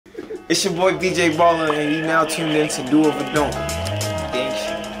It's your boy BJ Baller, and you now tuned in to Do Over Don't. Gang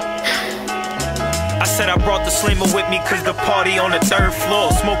shit. I said I brought the slammer with me cause the party on the 3rd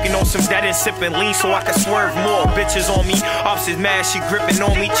floor. Smoking on some dead and sipping lean so I can swerve more. Bitches on me, ops is mad, she gripping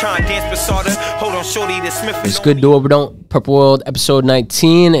on me. Trying to dance beside her, hold on shorty, the Smith. It's good, Do Over Don't, Purple World, episode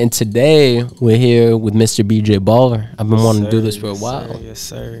 19. And today, we're here with Mr. BJ Baller. I've been wanting to do this for a while. Yes,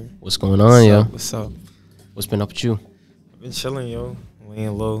 sir. What's going on, yo? What's up? What's been up with you? I've been chilling, yo.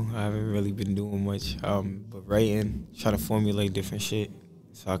 Laying low. I haven't really been doing much. But writing, trying to formulate different shit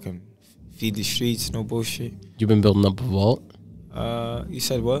so I can feed the streets, no bullshit. You been building up a vault? You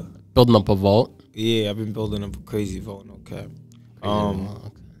said what? Building up a vault? Yeah, I've been building up a crazy vault, no cap.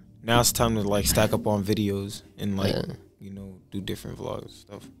 Okay. Now it's time to like stack up on videos and like, you know, do different vlogs and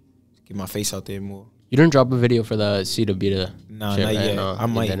stuff. Get my face out there more. You didn't drop a video for the Cita Beta? Nah, shit, not right? yet. No, I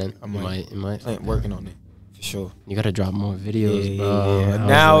might. You might. Working on it. For sure. You gotta drop more videos, Yeah, bro. yeah.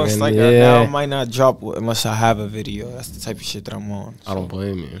 Now it's like now I might not drop unless I have a video. That's the type of shit that I'm on. So. I don't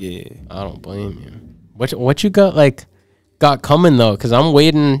blame you. Yeah. I don't blame you. What you got coming though? Cause I'm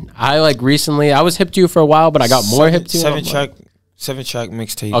waiting. I recently I was hip to you for a while, but I got more hip to you. Seven track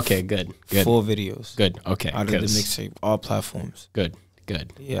mixtape. Okay, good. 4 videos. Good. Okay. Out of the mixtape, all platforms. Good.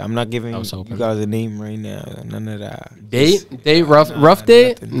 Yeah, I'm not giving you guys a name right now. None of that. Date, rough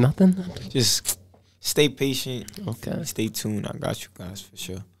date? Nothing. Just stay patient. Okay. Stay tuned. I got you guys for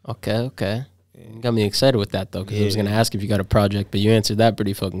sure. Okay. Yeah. You got me excited with that though, because I was gonna ask if you got a project, but you answered that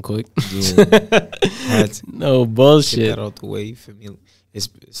pretty fucking quick. Yeah. No bullshit. Get that out the way for me.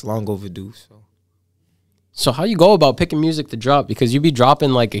 It's long overdue. So how you go about picking music to drop? Because you be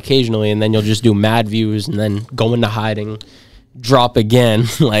dropping occasionally, and then you'll just do mad views, and then go into hiding, drop again.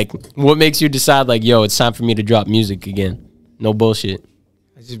 What makes you decide yo, it's time for me to drop music again? No bullshit.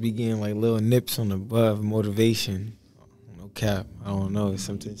 I just be getting little nips on the butt of motivation. No cap. I don't know. It's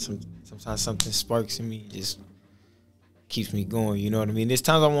sometimes something sparks in me, just keeps me going. You know what I mean? There's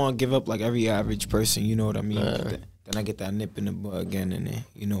times I want to give up like every average person. You know what I mean? Then I get that nip in the butt again, and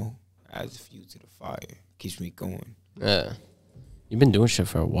then adds fuel to the fire. Keeps me going. Yeah. You've been doing shit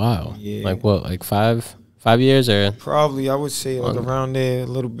for a while. Yeah. What? 5 years or? Probably, I would say around there, a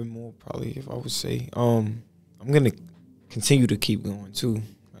little bit more. Probably, if I would say. I'm gonna continue to keep going too.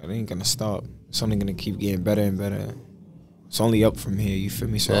 I ain't gonna stop. It's only gonna keep getting better and better. It's only up from here. You feel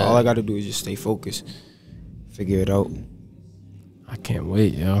me? So all I gotta do is just stay focused, figure it out. I can't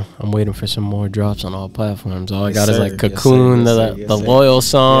wait, yo. I'm waiting for some more drops on all platforms. All I got is Cocoon, the Loyal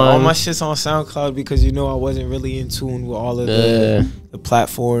song. Yeah, all my shit's on SoundCloud because I wasn't really in tune with all of the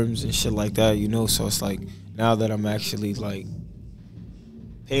platforms and shit like that. So it's now that I'm actually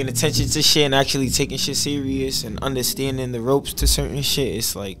paying attention to shit and actually taking shit serious and understanding the ropes to certain shit,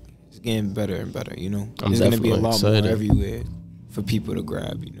 it's getting better and better. There's gonna be a lot more everywhere for people to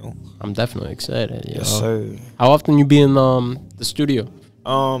grab. I'm definitely excited. Yo. Yes, sir. How often you be in the studio?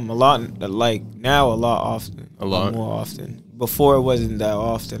 A lot. Now, a lot often. A lot more often. Before it wasn't that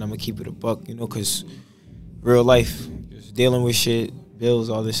often. I'm gonna keep it a buck, because real life, just dealing with shit, bills,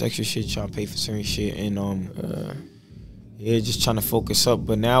 all this extra shit, trying to pay for certain shit, and just trying to focus up.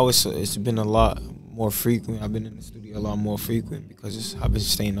 But now it's been a lot more frequent. I've been in the studio a lot more frequent because I've been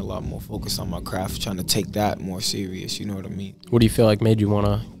staying a lot more focused on my craft, trying to take that more serious. You know what I mean? What do you feel made you want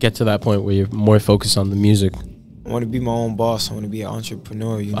to get to that point where you're more focused on the music? I want to be my own boss. I want to be an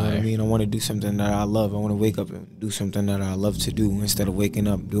entrepreneur. You know what I mean? I want to do something that I love. I want to wake up and do something that I love to do instead of waking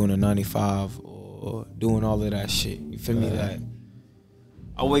up doing a 9-to-5 or doing all of that shit. You feel me? That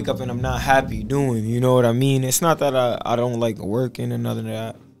I wake up and I'm not happy doing. You know what I mean? It's not that I don't like working and none of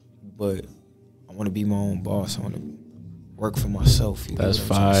that, but I want to be my own boss. I want to work for myself. That's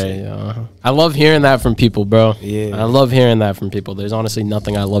fire. I love hearing that from people, bro. Yeah. I love hearing that from people. There's honestly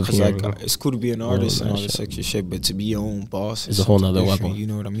nothing I love hearing. It's cool to be an artist and all this extra shit, but to be your own boss is a whole nother level. You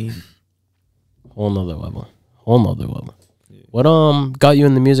know what I mean? Whole nother level. Yeah. What got you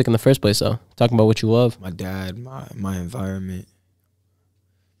in the music in the first place, though? Talking about what you love. My dad, my environment,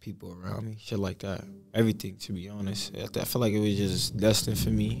 people around me, shit like that. Everything, to be honest. I feel like it was just destined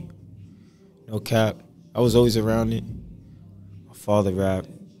for me. No cap. I was always around it. My father rapped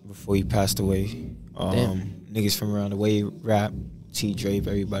before he passed away. Niggas from around the way rap. T-Drape,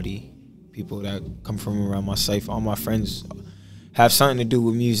 everybody. People that come from around my life. All my friends have something to do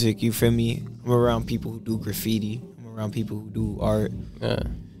with music. You feel me? I'm around people who do graffiti. I'm around people who do art.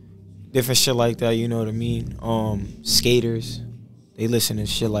 Different shit like that, you know what I mean? Skaters. They listen to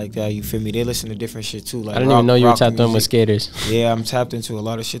shit like that, you feel me? They listen to different shit too. I didn't even know you were tapped in with skaters. Yeah, I'm tapped into a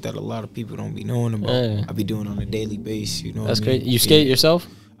lot of shit that a lot of people don't be knowing about. I be doing on a daily basis, you know. That's great. You skate yourself?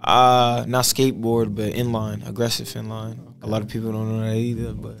 Not skateboard, but inline, aggressive inline. A lot of people don't know that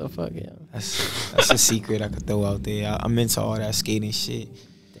either, but The fuck, yeah. that's a secret I could throw out there. I'm into all that skating shit.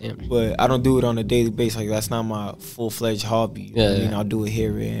 Damn. But I don't do it on a daily basis. Like, that's not my full-fledged hobby. You know what I mean, I'll do it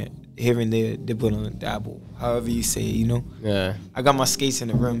here and there, dip on a dabble, however you say it, you know? Yeah. I got my skates in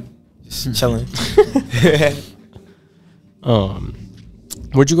the rim, just chilling.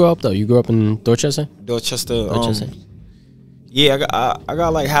 Where'd you grow up, though? You grew up in Dorchester? Dorchester. Dorchester. Yeah, I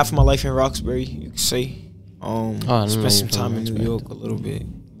got like half of my life in Roxbury, you could say. Spent some time in New York a little bit,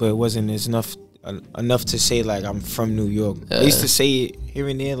 but it wasn't enough to say like I'm from New York. I used to say it here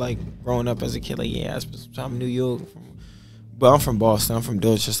and there, like growing up as a kid, like I spent some time in New York. But I'm from Boston. I'm from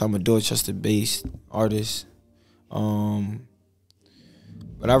Dorchester. I'm a Dorchester-based artist. But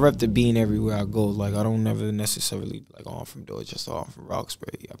I rep the bean everywhere I go. Like, I don't never necessarily be like, oh, I'm from Dorchester, oh, I'm from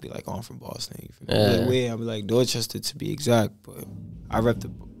Roxbury. I'll be like, oh, I'm from Boston. Like, where? I'll be like, Dorchester to be exact. But I rep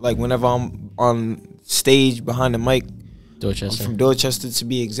like, whenever I'm on stage behind the mic, Dorchester. I'm from Dorchester to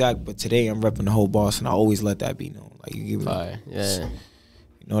be exact. But today I'm repping the whole Boston. I always let that be known. Like, you give Fire. Yeah.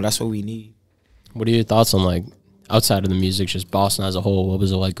 You know, that's what we need. What are your thoughts on, like, outside of the music, just Boston as a whole? What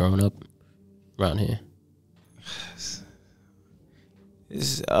was it like growing up around here?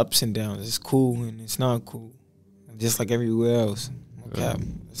 It's ups and downs. It's cool and it's not cool. Just like everywhere else. Okay.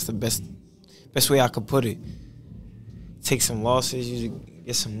 It's the best way I could put it. Take some losses, you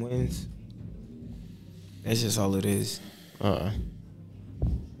get some wins. That's just all it is. So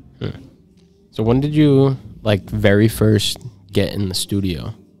when did you, like, very first get in the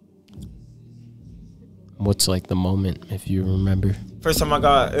studio? What's, like, the moment, if you remember? First time I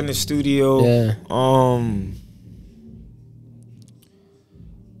got in the studio,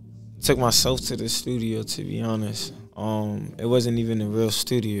 took myself to the studio, to be honest. It wasn't even a real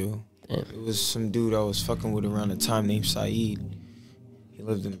studio. Damn. It was some dude I was fucking with around the time named Saeed. He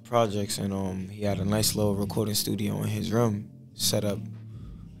lived in the projects, and he had a nice little recording studio in his room, set up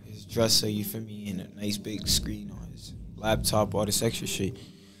his dresser, you feel me, and a nice big screen on his laptop, all this extra shit.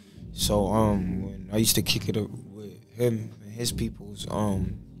 So when I used to kick it up with him and his peoples,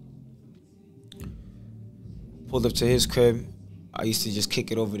 pulled up to his crib, I used to just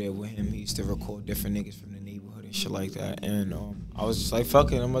kick it over there with him. He used to record different niggas from the neighborhood and shit like that. And I was just like,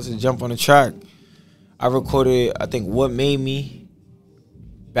 fuck it, I must jump on the track. I recorded, I think, What Made Me,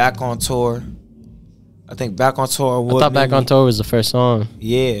 Back on Tour. I think Back on Tour. I thought Back on Tour was the first song.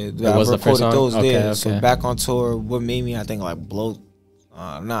 Yeah, I was the first song? those there. Okay. So Back on Tour, What Made Me, I think like Blow.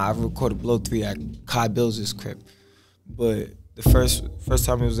 I recorded Blow 3 at Kai Bill's crib. But the first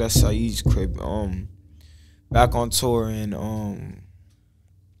time it was at Saeed's crib. Back on Tour and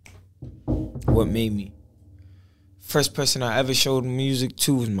What Made Me. First person I ever showed music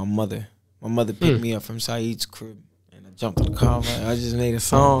to was my mother. My mother picked me up from Saeed's crib, and I jumped in the car. I'm like, I just made a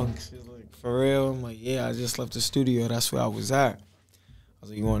song. She was like, for real? I'm like, yeah, I just left the studio. That's where I was at. I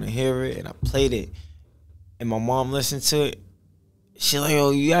was like, you want to hear it? And I played it. And my mom listened to it. She's like, oh,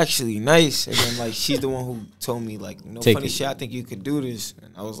 you actually nice. And then, like, she's the one who told me, like, no funny shit, I think you could do this.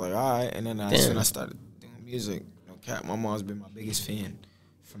 And I was like, all right. And then that's when I started music. No cap, my mom's been my biggest fan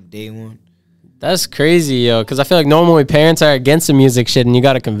from day one. That's crazy, yo, because I feel like normally parents are against the music shit and you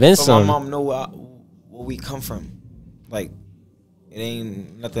got to convince them. My mom know where we come from. Like, it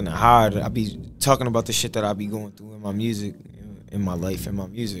ain't nothing to hide. I be talking about the shit that I be going through in my music, in my life, in my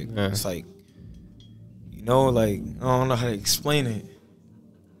music. Yeah. It's like, you know, like, I don't know how to explain it.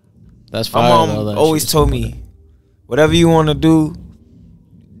 That's fine. My mom always told me, whatever you want to do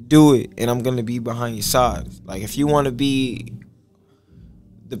it, and I'm gonna be behind your side. Like, if you want to be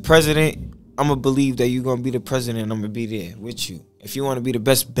the president, I'm gonna believe that you're gonna be the president, and I'm gonna be there with you. If you want to be the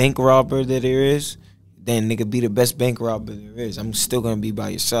best bank robber that there is, then nigga, be the best bank robber there is. I'm still gonna be by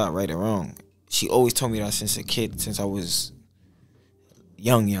your side, right or wrong. She always told me that since a kid, since I was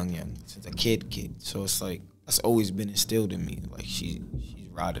young, since a kid. So it's like, that's always been instilled in me. Like, she's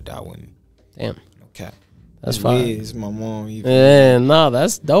rotted out with me. Damn. Okay. That's fine. It's my mom. Yeah, no,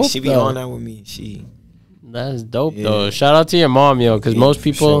 that's dope. She be on that with me. That's dope though. Shout out to your mom, yo, because most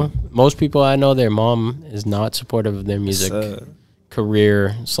people I know, their mom is not supportive of their music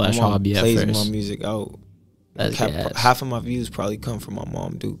career / hobby at first. Plays my music out. That's gas. Half of my views probably come from my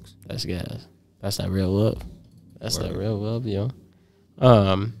mom, Dukes. That's gas. That's that real love. That's that real love, yo.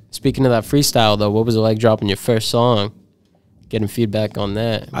 Speaking of that freestyle though, what was it like dropping your first song? Getting feedback on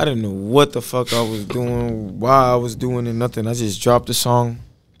that. I didn't know what the fuck I was doing, why I was doing it, nothing. I just dropped the song,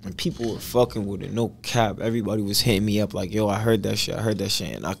 and people were fucking with it. No cap. Everybody was hitting me up like, yo, I heard that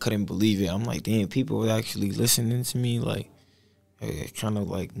shit, and I couldn't believe it. I'm like, damn, people were actually listening to me. Like, it kind of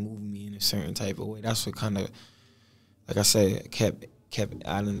like moved me in a certain type of way. That's what kind of, like I said, kept kept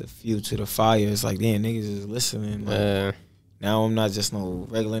adding the fuel to the fire. It's like, damn, niggas is listening. Like, now I'm not just no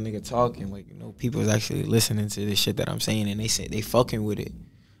regular nigga talking. Like, you know, people is actually listening to the shit that I'm saying, and they say they fucking with it.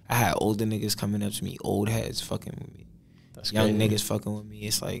 I had older niggas coming up to me, old heads fucking with me. That's young crazy. Niggas fucking with me.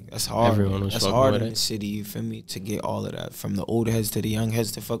 It's like, that's hard. Everyone was that's fucking hard with in it. the city, you feel me, to get all of that. From the older heads to the young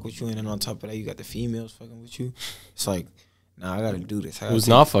heads to fuck with you, and then on top of that, you got the females fucking with you. It's like, nah, I gotta do this. Who's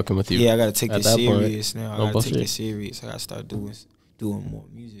not fucking with you? Yeah, I gotta take this serious point. now. I No gotta bullshit. take this serious. I gotta start doing more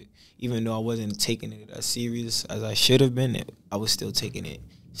music. Even though I wasn't taking it as serious as I should have been, I was still taking it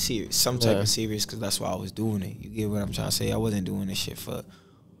serious, some type of serious, because that's why I was doing it. You get what I'm trying to say? I wasn't doing this shit for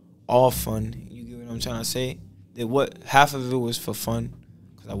all fun. You get what I'm trying to say? That what half of it was for fun,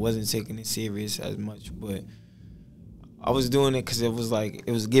 because I wasn't taking it serious as much, but I was doing it because it was like,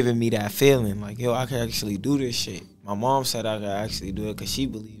 it was giving me that feeling like, yo, I could actually do this shit. My mom said I could actually do it because she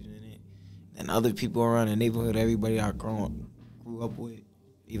believed in it, and other people around the neighborhood, everybody I grew up with,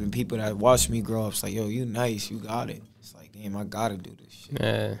 even people that watched me grow up, it's like, yo, you nice, you got it. It's like, damn, I gotta do this shit.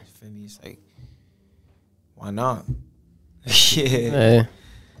 Yeah. You feel me? It's like, why not? Yeah. Hey,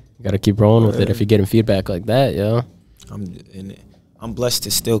 you gotta keep rolling with it if you're getting feedback like that, yo. I'm blessed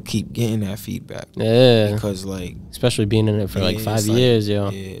to still keep getting that feedback. Yeah. Because, like, especially being in it for like 5 years, yo.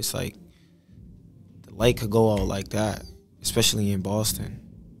 Yeah, it's like the light could go out like that, especially in Boston.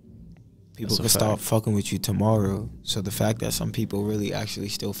 People could start fucking with you tomorrow. So the fact that some people really actually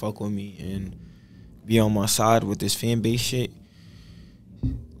still fuck with me and be on my side with this fan base shit,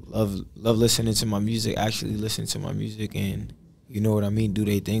 love listening to my music, actually listen to my music, and you know what I mean, do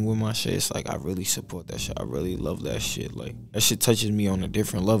they thing with my shit. It's like, I really support that shit. I really love that shit. Like, that shit touches me on a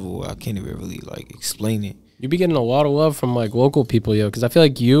different level. I can't even really, like, explain it. You be getting a lot of love from, like, local people, yo, because I feel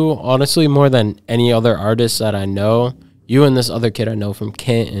like you, honestly, more than any other artist that I know, you and this other kid I know from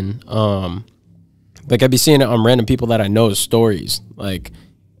Canton, like, I be seeing it on random people that I know's stories, like,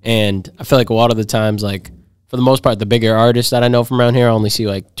 and I feel like a lot of the times, like, for the most part, the bigger artists that I know from around here, I only see,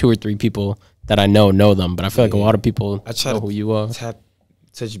 like, 2 or 3 people that I know them, but I feel like a lot of people know who you are.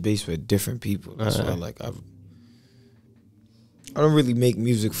 Touch base with different people. That's why, like, I don't really make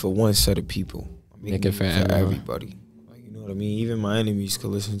music for one set of people. I make it for everybody. Like, you know what I mean? Even my enemies could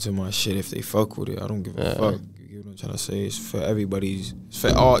listen to my shit if they fuck with it. I don't give a fuck. You get what I'm trying to say? It's for everybody's. It's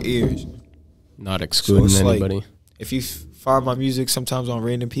for all ears. Not excluding anybody. Like, if you find my music sometimes on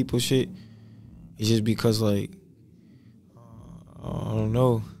random people shit, it's just because, like, I don't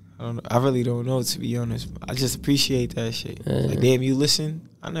know. I really don't know, to be honest. I just appreciate that shit. Like, damn, you listen?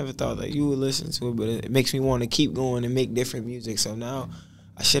 I never thought that you would listen to it, but it makes me want to keep going and make different music. So now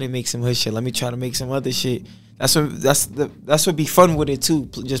I shouldn't make some hood shit. Let me try to make some other shit. That's what be fun with it too.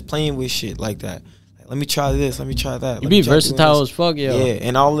 Just playing with shit like that. Like, let me try this. Let me try that. You be versatile as fuck, yo. Yeah,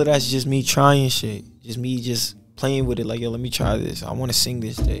 and all of that's just me trying shit. Just me just playing with it. Like, yo, let me try this. I want to sing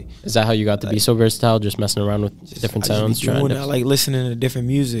this day. Is that how you got to be so versatile? Just messing around with different sounds? I like listening to different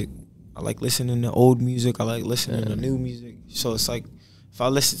music. I like listening to old music. I like listening to new music. So it's like, if I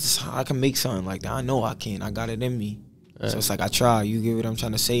listen to something, I can make something like that. I know I can. I got it in me. So it's like, I try. You get what I'm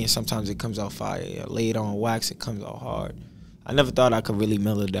trying to say? And sometimes it comes out fire. I lay it on wax, it comes out hard. I never thought I could really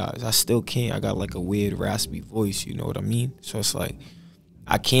melodize. I still can't. I got like a weird raspy voice, you know what I mean? So it's like,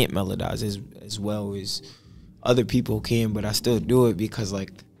 I can't melodize as well as other people can, but I still do it because,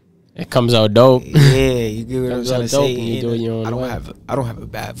 like, it comes out dope. Yeah, you get what I'm trying to say. You do it your own way. I don't have a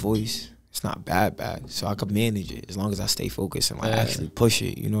bad voice. It's not bad. So I could manage it as long as I stay focused and, like, actually push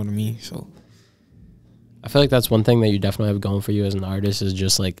it. You know what I mean? So I feel like that's one thing that you definitely have going for you as an artist is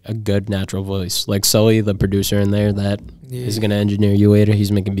just, like, a good natural voice. Like Sully, the producer in there that is gonna engineer you later,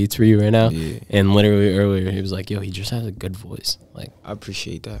 he's making beats for you right now. Yeah. And literally earlier he was like, yo, he just has a good voice. Like, I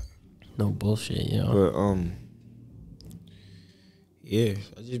appreciate that. No bullshit, you know. But yeah,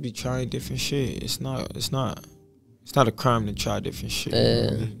 I just be trying different shit. It's not a crime to try different shit. You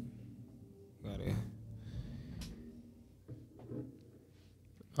know what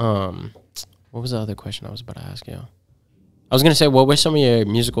I mean? What was the other question I was about to ask you? I was gonna say, what were some of your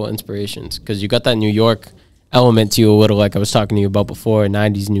musical inspirations? Because you got that New York element to you a little, like I was talking to you about before,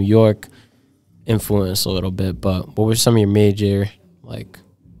 90s New York influence a little bit. But what were some of your major, like,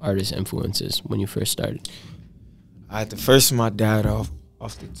 artist influences when you first started? I had to first my dad off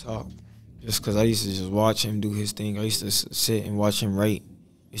the top, just because I used to just watch him do his thing. I used to sit and watch him write.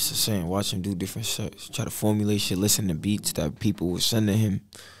 I used to sit and watch him do different shit, try to formulate shit, listen to beats that people would send to him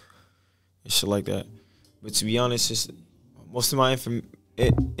and shit like that. But to be honest, most of my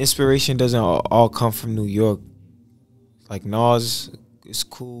inspiration doesn't all come from New York. Like Nas is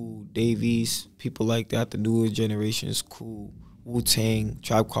cool, Davies, people like that. The newer generation is cool. Wu-Tang,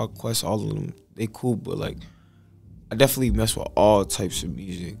 Tribe Called Quest, all of them, they cool. But, like, I definitely mess with all types of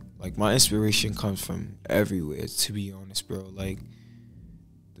music. Like, my inspiration comes from everywhere, to be honest, bro. Like,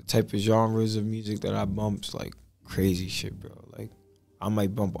 the type of genres of music that I bump's like crazy shit, bro. Like, I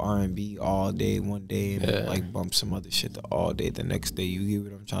might bump R&B all day one day and then, like, bump some other shit all day the next day. You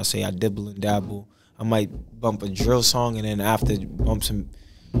get what I'm trying to say? I dibble and dabble. I might bump a drill song and then after bump some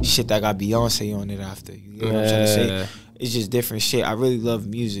shit that got Beyonce on it after. You get what I'm trying to say? It's just different shit. I really love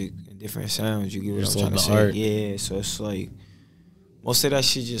music and different sounds. You get what I'm trying to say? Art. Yeah, so it's like most of that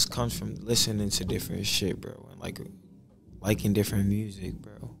shit just comes from listening to different shit, bro, and like liking different music,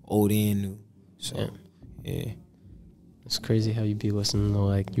 bro, old and new. So yeah. It's crazy how you be listening to,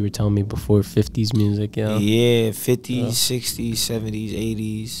 like you were telling me before, 50s music, yo. Yeah, 50s, 60s, 70s,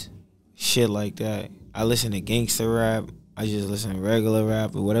 80s, shit like that. I listen to gangster rap. I just listen to regular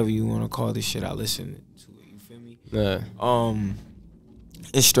rap or whatever you want to call this shit. I listen to it. You feel me? Yeah.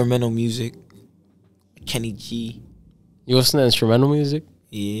 Instrumental music. Kenny G. You listen to instrumental music?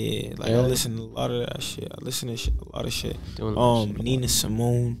 Yeah, like I listen to a lot of that shit. I listen to a lot of shit. Nina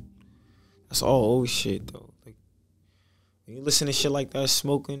Simone. That's all old shit though. Like when you listen to shit like that,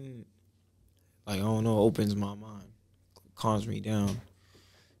 smoking, like I don't know, opens my mind, calms me down.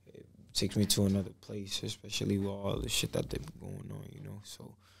 It takes me to another place, especially with all the shit that they've been going on, you know.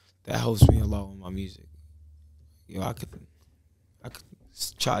 So that helps me a lot with my music. Yo, I could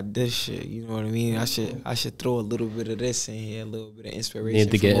try this shit, you know what I mean? I should throw a little bit of this in here, a little bit of inspiration.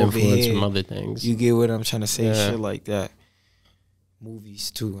 Need to get influence from other things. You get what I'm trying to say? Yeah. Shit like that.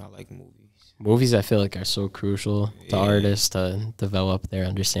 Movies too. I like movies. Movies I feel like are so crucial to artists to develop their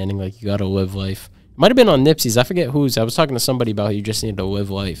understanding. Like you gotta live life. Might have been on Nipsey's. I forget whose. I was talking to somebody about how you just need to live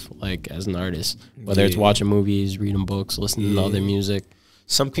life, like as an artist. Whether it's watching movies, reading books, listening to other music.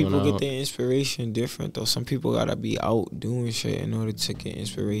 Some people get their inspiration different though. Some people gotta be out doing shit in order to get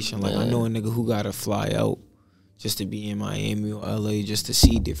inspiration. Like I know a nigga who gotta fly out just to be in Miami or LA just to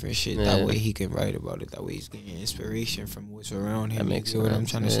see different shit. That way he can write about it. That way he's getting inspiration from what's around him. That makes sense. What I'm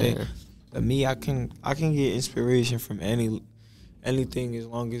trying to say. But me, I can get inspiration from anything as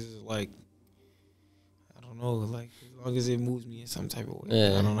long as it's like, I don't know, like as long as it moves me in some type of way.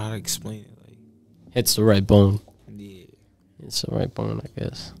 I don't know how to explain it. Like hits the right bone. Yeah. It's the right bone, I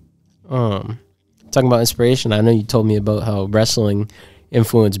guess. Talking about inspiration, I know you told me about how wrestling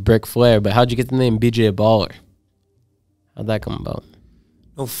influenced Brick Flair, but how'd you get the name BJ Baller? How'd that come about?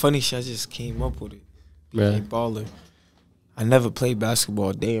 No funny shit, I just came up with it. BJ Baller. I never played basketball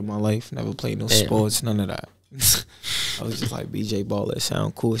a day in my life. Never played no sports, none of that. I was just like, BJ Baller. It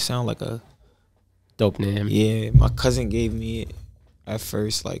sound cool. It sound like a dope name. Yeah, my cousin gave me it at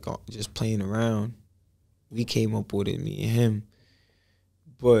first, like just playing around. We came up with it, me and him.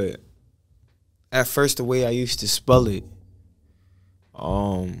 But at first, the way I used to spell it,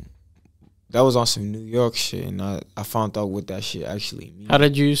 that was on some New York shit, and I found out what that shit actually means. How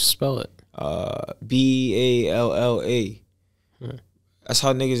did you spell it? Balla. That's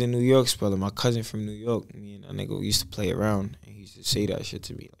how niggas in New York spell it. My cousin from New York, me and that nigga used to play around, and he used to say that shit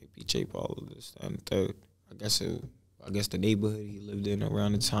to me, like BJ Baller, this, that, and the third. I guess the neighborhood he lived in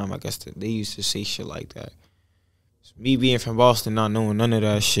around the time, they used to say shit like that. So me being from Boston, not knowing none of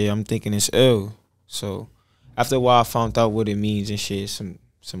that shit, I'm thinking it's ill. So after a while, I found out what it means and shit, some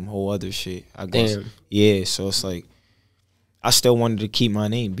whole other shit, I guess. Damn. Yeah, so it's like, I still wanted to keep my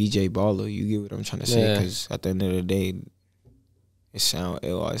name, BJ Baller. You get what I'm trying to say? Because at the end of the day, it sound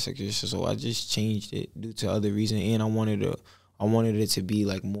ill. So I just changed it due to other reasons, and I wanted it to be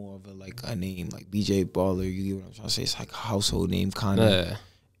like more of a name, like BJ Baller. You get what I'm trying to say? It's like a household name kind of.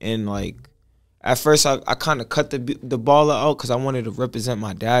 And like at first I kind of cut the Baller out because I wanted to represent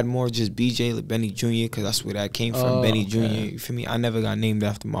my dad more, just BJ, like Benny Jr., because that's where that came from, Benny Jr. You feel me? I never got named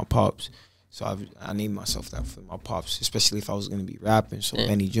after my pops. So I named myself that for my pops, especially if I was going to be rapping. So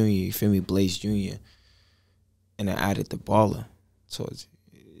Benny Jr., you feel me? Blaze Jr. And I added the Baller. So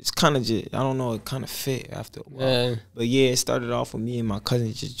it's kind of just, I don't know, it kind of fit after a while. But yeah, it started off with me and my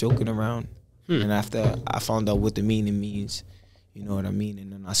cousin just joking around. And after I found out what the meaning means, you know what I mean?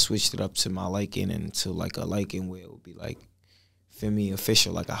 And then I switched it up to my liking and to like a liking where it would be like, feel me,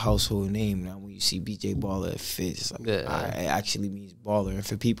 official, like a household name. Now when you see BJ Baller, it fits. Like, it actually means baller. And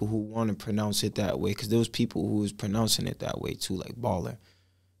for people who want to pronounce it that way, because there was people who was pronouncing it that way too, like baller,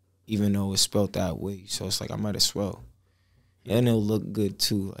 even though it's spelled that way. So it's like, I might as well. And it'll look good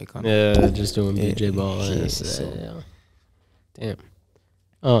too. Like just doing BJ Baller. Damn.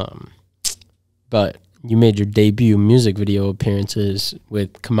 But you made your debut music video appearances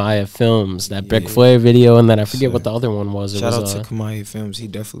with Camayah Films, that Brick Flair video, and then I forget what the other one was. Shout out to Camayah Films. He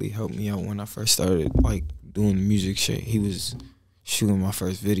definitely helped me out when I first started like doing the music shit. He was shooting my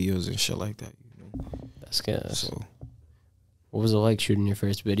first videos and shit like that. You know? That's good. So What was it like shooting your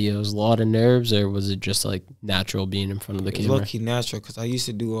first videos? A lot of nerves, or was it just like natural being in front of the camera? Lucky natural, because I used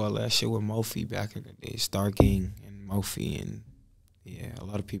to do all that shit with Mophie back in the day. Star King and Mophie, and yeah, a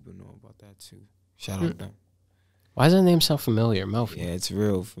lot of people know about that too. Shout out them. Why does that name sound familiar, Mophie? Yeah, it's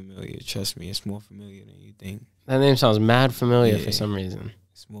real familiar. Trust me, it's more familiar than you think. That name sounds mad familiar for some reason.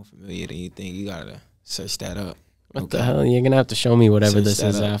 It's more familiar than you think. You gotta search that up. What the hell? You're gonna have to show me whatever this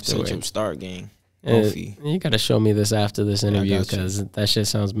is afterwards. Search up Star Gang. You gotta show me this after this interview because that shit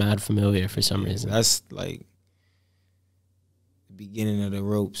sounds mad familiar for some reason. That's like the beginning of the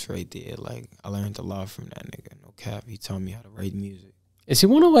ropes right there. Like I learned a lot from that nigga. No cap. He taught me how to write music. Is he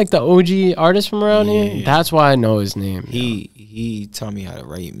one of like the OG artists from around here? That's why I know his name. He taught me how to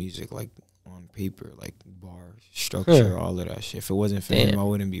write music like on paper, like bar structure, all of that shit. If it wasn't for him, I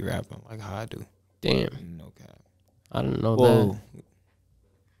wouldn't be rapping like how I do. Damn. No cap. I don't know that.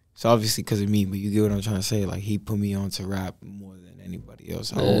 It's obviously because of me, but you get what I'm trying to say. Like, he put me on to rap more than anybody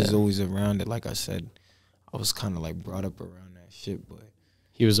else. I was always around it. Like I said, I was kind of, like, brought up around that shit, but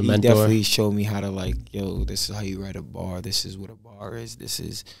he was a mentor. He definitely showed me how to, like, yo, this is how you write a bar. This is what a bar is. This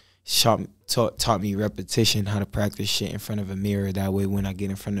is taught me repetition, how to practice shit in front of a mirror. That way, when I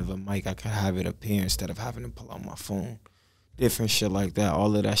get in front of a mic, I can have it appear instead of having to pull out my phone. Different shit like that.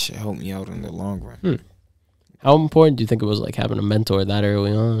 All of that shit helped me out in the long run. How important do you think it was, like, having a mentor that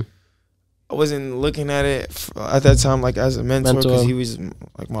early on? I wasn't looking at it at that time like as a mentor because he was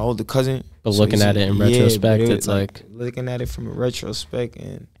like my older cousin. But so looking at it in retrospect, it's like looking at it from a retrospect,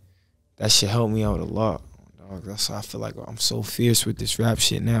 and that shit helped me out a lot. Dog. That's why I feel like I'm so fierce with this rap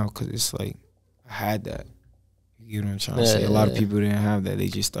shit now because it's like I had that. You know what I'm trying to say? A lot of people didn't have that. They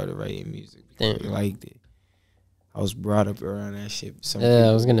just started writing music because they liked it. I was brought up around that shit.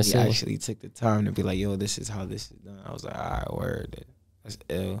 I was gonna say actually took the time to be like, yo, this is how this is done. I was like, all right, word, that's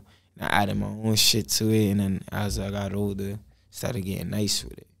ill. And I added my own shit to it, and then as I got older, started getting nice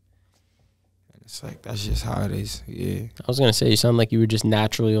with it. And it's like that's just how it is. Yeah. I was gonna say you sound like you were just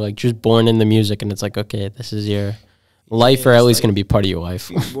naturally like just born in the music, and it's like okay, this is your life, or at least like, gonna be part of your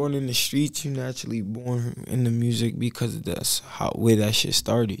life. You're born in the streets, you naturally born in the music because that's where that shit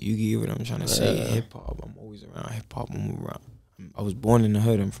started. You get what I'm trying to say? Hip hop. I'm always around hip hop. I was born in the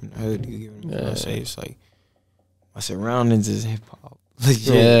hood. I'm from the hood. You get what I'm trying to say? It's like my surroundings is hip hop.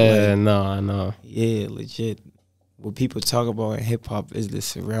 Legit, I know. Yeah, legit. What people talk about in hip hop is the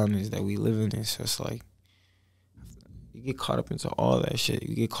surroundings that we live in. So it's like you get caught up into all that shit.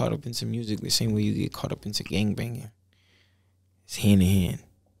 You get caught up into music the same way you get caught up into gangbanging. It's hand in hand.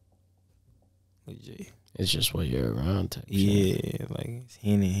 Legit. It's just what you're around. Yeah, like it's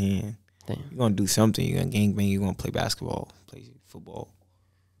hand in hand. Damn. You're gonna do something. You're gonna gangbang. You're gonna play basketball, play football,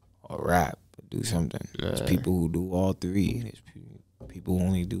 or rap, or do something. There's people who do all three. There's people who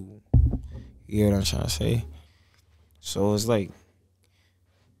only do. You know what I'm trying to say? So it's like,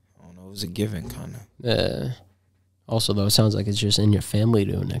 I don't know. It was a given, kind of. Yeah. Also, though, it sounds like it's just in your family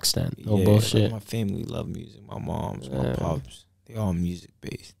to an extent. No bullshit. Like my family love music. My moms, my pops, they all music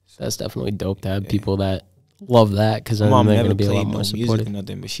based. So that's definitely dope to have people that love that because then they're going to be a lot more supportive.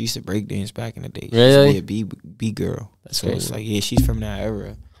 Nothing, but she used to break dance back in the day. Really? She used to be a B girl. That's so crazy. It's like, yeah, she's from that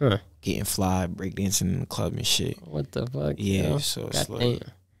era. Huh. Getting fly, break dancing in the club and shit. What the fuck? Yeah, yo? so it's God like,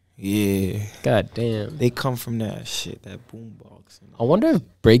 damn. Yeah. God damn. They come from that shit, that boombox. I wonder if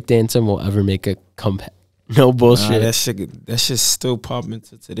breakdancing will ever make a comeback. No bullshit. Nah, that shit's still popping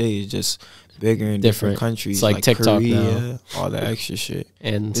to today. It's just bigger in different countries. It's like TikTok Korea, now. All that extra shit.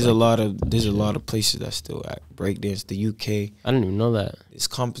 And there's a lot of places that still act breakdance. The UK. I didn't even know that. It's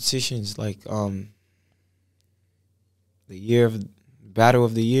competitions like the year of Battle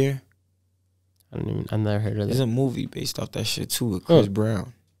of the Year. I've never heard of that. There's a movie based off that shit too with Chris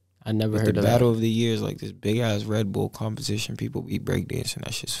Brown. I never heard of that. The Battle of the Year is like this big ass Red Bull competition. People be breakdancing.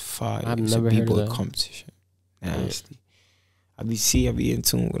 That shit's fire. I've never heard of that. Competition. Nasty. I be in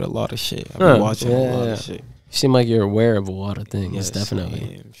tune with a lot of shit. I be watching a lot of shit. You seem like you're aware of a lot of things. Yes,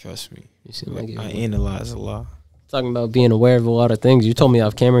 definitely. I am, trust me. You seem like I analyze a lot. Talking about being aware of a lot of things. You told me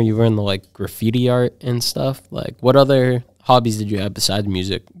off camera you were in the like graffiti art and stuff. Like, what other hobbies did you have besides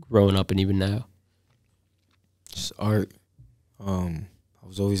music growing up and even now? Just art. I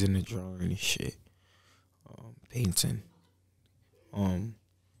was always in the drawing and shit. Painting.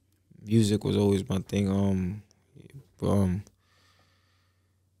 Music was always my thing.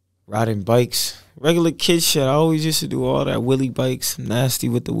 Riding bikes. Regular kid shit. I always used to do all that. Wheelie bikes. Nasty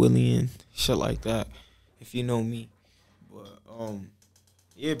with the wheelie and shit like that. If you know me. But,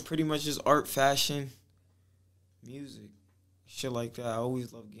 yeah, pretty much just art, fashion, music. Shit like that. I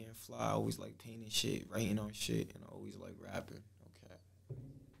always love getting fly. I always like painting shit, writing on shit, and I always like rapping. Okay.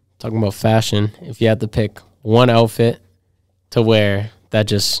 Talking about fashion, if you had to pick one outfit to wear that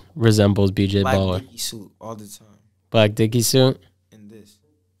just resembles BJ Black Baller? Dickie suit all the time. Black Dickie suit? And this.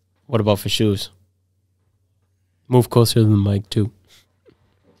 What about for shoes? Move closer to the mic, too.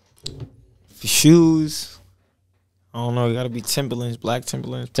 For shoes, I don't know. You gotta be Timberlands, black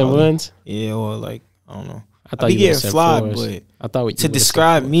Timberlands. Probably. Timberlands? Yeah, or like, I don't know. I thought be you getting would've said fly, Forest. but I thought you to would've said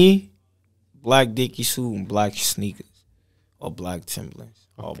describe Forest. me, black Dickie suit and black sneakers. Or black Timberlands.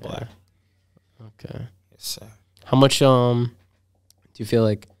 All Okay. black. Okay. Yes, sir. How much do you feel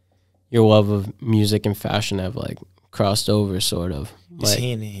like your love of music and fashion have like crossed over, sort of? It's Like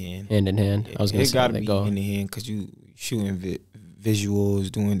hand in hand. hand in hand. I was gonna It say gotta they be go. hand in hand because you shooting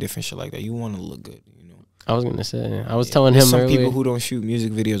visuals, doing different shit like that. You want to look good, you know. I was gonna say. I was telling There's him some earlier. people who don't shoot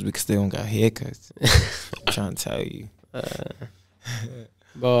music videos because they don't got haircuts. I'm trying to tell you.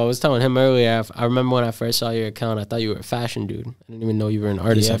 Bro, I was telling him earlier. I remember when I first saw your account, I thought you were a fashion dude. I didn't even know you were an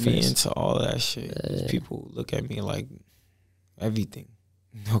artist Yeah, I at be first. into all that shit. People look at me like everything.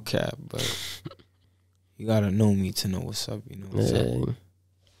 No cap, but you gotta know me to know what's up. You know. What's up.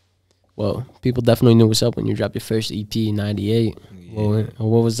 Well, people definitely knew what's up when you dropped your first EP in '98. Yeah.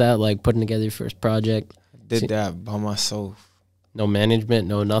 What was that like? Putting together your first project? Did that by myself. No management,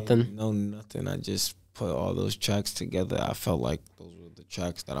 no nothing. No nothing. I just put all those tracks together. I felt like those were the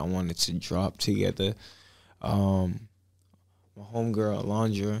tracks that I wanted to drop together. My homegirl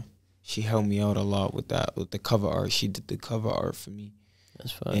Alondra, she helped me out a lot with that, with the cover art. She did the cover art for me.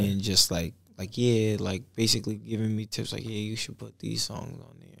 That's fine. And just like yeah, like basically giving me tips like, yeah, you should put these songs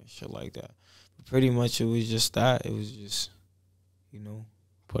on there and shit like that. But pretty much it was just that. It was just, you know,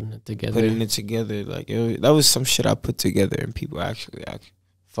 Putting it together. Like that was some shit I put together and people actually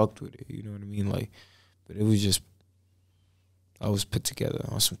fucked with it. You know what I mean? Like, but it was just, I was put together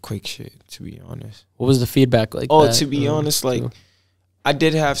on some quick shit, to be honest. What was the feedback like? Oh, that, to be honest, like, too? I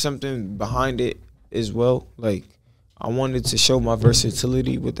did have something behind it as well. Like, I wanted to show my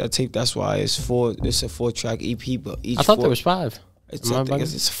versatility with that tape. That's why it's a 4-track EP, but each I thought there was 5. It's, Am I I think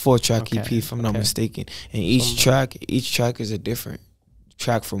bugging? it's a 4-track Okay, EP, if I'm not okay. mistaken. And each track is a different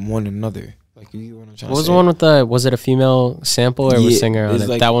track from one another. Like, you get what I'm trying What to was say? the one with the? Was it a female sample or was Yeah, singer on it's it?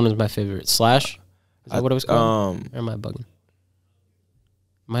 like- That one was my favorite. Slash. Is that what it was called? Um, Or am I bugging?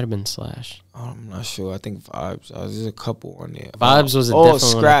 Might have been Slash. I'm not sure. I think Vibes. There's a couple on there. Vibes was a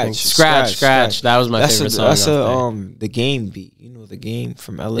different one. I think. Scratch. Scratch. That was my That's favorite song. That's off there. the Game beat. You know the Game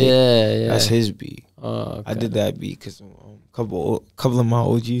from LA. Yeah. That's his beat. Oh, okay. I did that beat because couple of my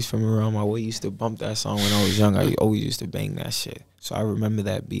OGs from around my way used to bump that song when I was young. I always used to bang that shit. So I remember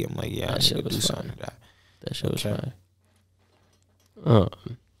that beat. I'm like, yeah, I That need shit to do was something fire. to that. That shit was Okay. fire.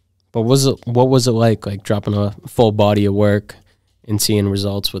 But what was it like dropping a full body of work and seeing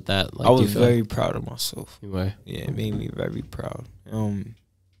results with that? Like, I do you was feel very proud of myself. you were? Yeah, it made me very proud. And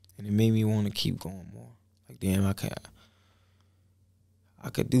it made me want to keep going more. Like, damn, I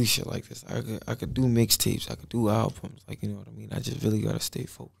could do shit like this. I could do mixtapes. I could do albums. Like, you know what I mean? I just really gotta stay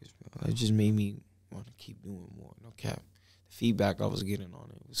focused, bro. It just made me want to keep doing more. No cap. The feedback I was getting on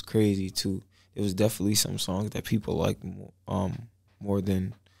it was crazy too. It was definitely some songs that people liked more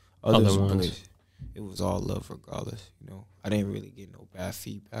than others. Other ones. But it was all love regardless. You know, I didn't really get no bad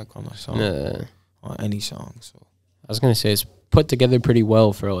feedback on a song, Yeah. on any song. So I was gonna say it's put together pretty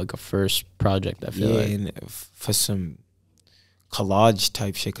well for like a first project. I feel yeah, like. and for some collage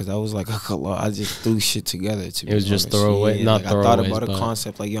type shit, because I was like a collage. I just threw shit together. It was just throwaway- not I thought throwaways, about a but-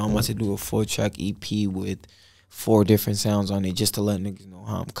 concept like, yo, I'm about to do a 4-track EP with 4 different sounds on it, just to let niggas know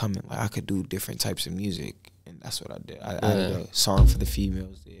how I'm coming. Like, I could do different types of music, and that's what I did. I added a song for the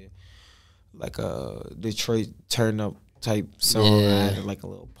females there, like a Detroit turn up type song. Yeah. I added like a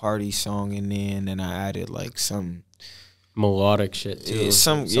little party song in there, and then I added like some. Melodic shit too. Yeah, I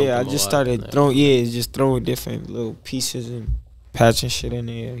Something just melodic in started there. just throwing different little pieces and patching shit in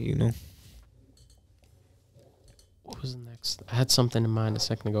there, you know. What was the next? I had something in mind a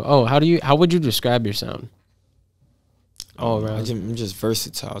second ago. Oh, how would you describe your sound? All around. I'm just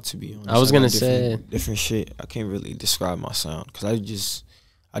versatile, to be honest. I was got gonna say- different shit. I can't really describe my sound because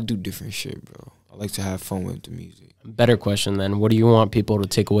I do different shit, bro. I like to have fun with the music. Better question then. What do you want people to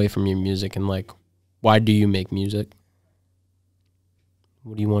take away from your music, and like, why do you make music?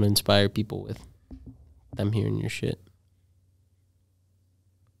 What do you want to inspire people with? Them hearing your shit.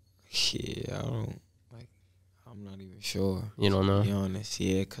 Yeah, I don't like. I'm not even sure. You don't know? To be honest,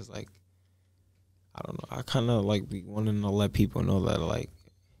 yeah, cause like, I don't know. I kind of like be wanting to let people know that like,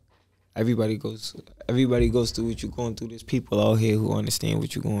 everybody goes through what you're going through. There's people out here who understand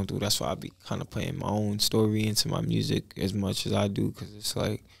what you're going through. That's why I be kind of putting my own story into my music as much as I do, cause it's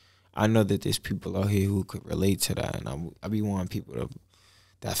like, I know that there's people out here who could relate to that, and I be wanting people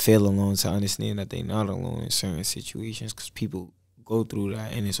that feel alone to understand that they not alone in certain situations, because people go through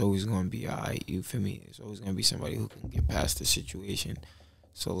that, and it's always gonna be alright. You feel me? It's always gonna be somebody who can get past the situation.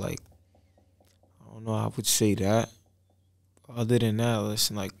 So like, I don't know. I would say that. Other than that,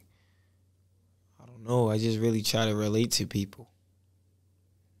 listen, like, I don't know. I just really try to relate to people.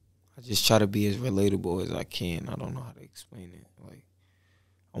 I just try to be as relatable as I can. I don't know how to explain it. Like,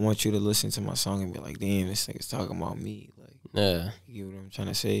 I want you to listen to my song and be like, damn, this nigga's talking about me. Like, Yeah. you get what I'm trying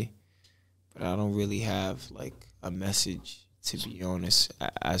to say? But I don't really have, like, a message, to be honest,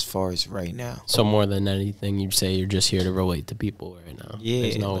 as far as right now. So more than anything, you'd say you're just here to relate to people right now. Yeah,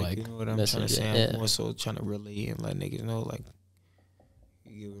 There's no, like, you know what I'm trying to say? Yeah. I'm more so trying to relate and let niggas know, like,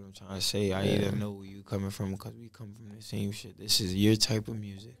 you get what I'm trying to say? I either know where you coming from because we come from the same shit. This is your type of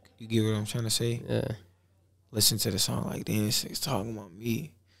music. You get what I'm trying to say? Yeah. Listen to the song like, damn, this nigga's talking about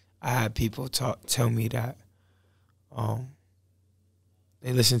me. I had people tell me that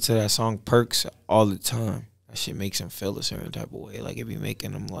they listen to that song Perks all the time. That shit makes them feel a certain type of way. Like, it be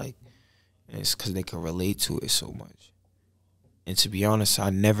making them like, and it's because they can relate to it so much. And to be honest, I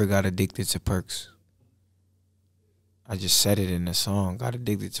never got addicted to Perks. I just said it in the song. Got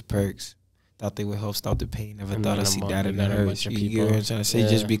addicted to Perks. Thought they would help stop the pain. Never thought I'd see that in the hurt. You get what I'm trying to say?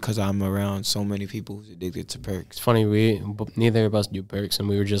 Just because I'm around so many people who's addicted to Perks. It's funny, neither of us do Perks, and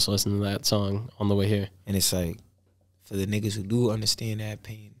we were just listening to that song on the way here. And it's like, for the niggas who do understand that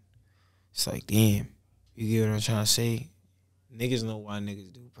pain, it's like, damn, you get what I'm trying to say? Niggas know why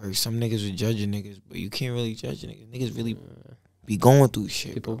niggas do Perks. Some niggas are judging niggas, but you can't really judge niggas. Niggas really be going through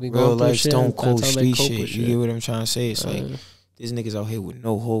shit. People be real going through life shit. stone cold street Shit. You get what I'm trying to say? It's like, these niggas out here with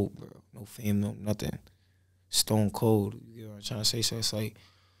no hope, bro. No fame, no nothing. Stone cold. You get what I'm trying to say? So it's like,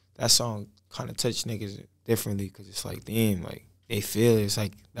 that song kind of touched niggas differently, because it's like, damn, like, they feel it. It's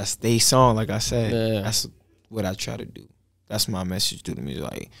like, that's they song, like I said. Yeah. That's what I try to do. That's my message to the music.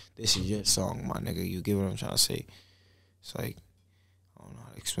 Like, this is your song, my nigga. You get what I'm trying to say? It's like, I don't know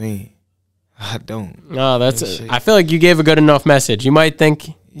how to explain. I don't. No, that's I feel like you gave a good enough message. You might think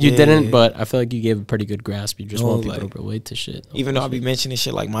you didn't, but I feel like you gave a pretty good grasp. You just want people to relate to shit. Even though I be mentioning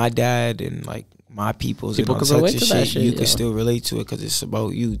shit like my dad and like my people's people and can relate to that shit, you can still relate to it because it's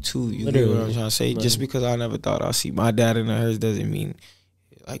about you too. You get what I'm trying to say? Just because I never thought I'd see my dad in hers doesn't mean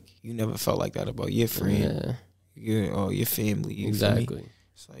like you never felt like that about your friend, your family. You exactly.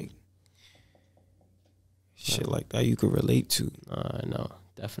 It's like shit like that you could relate to. I know,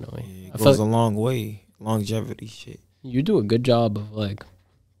 definitely. Yeah, it goes a long way. Longevity shit. You do a good job of like.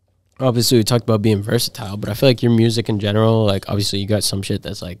 Obviously, we talked about being versatile, but I feel like your music in general, like obviously you got some shit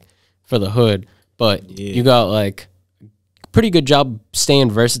that's like for the hood, but you got like pretty good job staying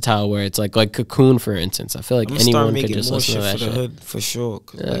versatile where it's like Cocoon, for instance. I feel like anyone could just listen to that shit. Hood for sure,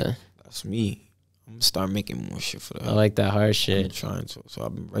 cause like, that's me. I'm gonna start making more shit for the hood. I like that hard shit. I'm trying to. So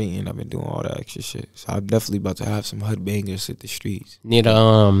I've been writing, I've been doing all that extra shit. So I'm definitely about to have some hood bangers hit the streets. Need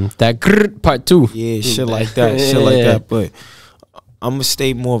that part 2. Yeah, shit like that. Shit like that. But I'm gonna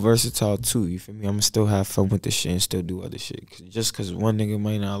stay more versatile too. You feel me? I'm gonna still have fun with this shit and still do other shit. Just cause one nigga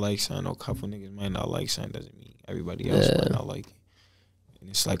might not like something or a couple niggas might not like something doesn't mean everybody else might not like it. And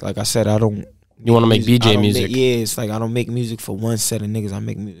it's like I said, I don't. You want to make BJ music? It's like I don't make music for one set of niggas. I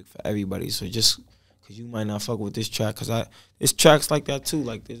make music for everybody. So just cause you might not fuck with this track, cause there's tracks like that too.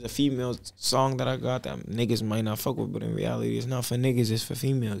 Like there's a female song that I got that niggas might not fuck with, but in reality it's not for niggas. It's for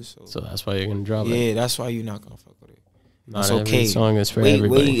females. So that's why you're gonna drop it. Yeah, that's why you're not gonna fuck with it. Not every song is for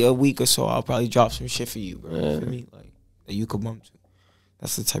everybody. Wait a week or so, I'll probably drop some shit for you, bro. You feel me? Like that you could bump to.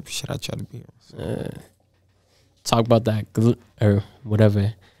 That's the type of shit I try to be on. So. Talk about that or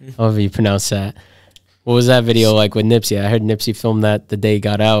whatever, however you pronounce that. What was that video like with Nipsey? I heard Nipsey filmed that the day he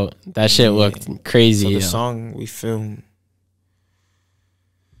got out. That shit looked crazy. So the song we filmed,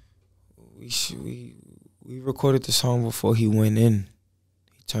 we recorded the song before he went in.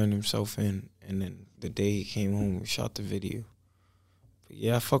 He turned himself in, and then the day he came home, we shot the video. But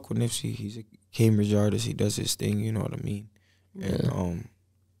yeah, I fuck with Nipsey. He's a Cambridge artist. He does his thing, you know what I mean? And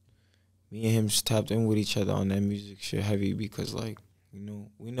me and him just tapped in with each other on that music shit heavy because, like, we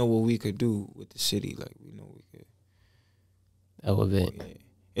know what we could do with the city. Like, we know we could elevate. Yeah.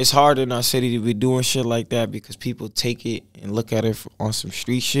 It's hard in our city to be doing shit like that because people take it and look at it on some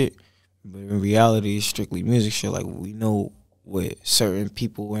street shit. But in reality, it's strictly music shit. Like, we know what certain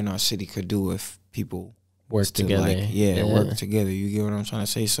people in our city could do if people work together. Like, work together. You get what I'm trying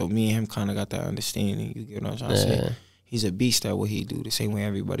to say? So me and him kind of got that understanding. You get what I'm trying to say? He's a beast at what he do. The same way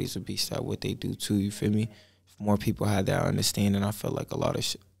everybody's a beast at what they do too. You feel me? If more people had that understanding, I felt like a lot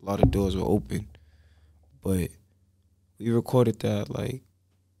of doors were open. But we recorded that like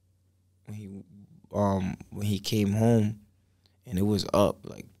when he came home, and it was up.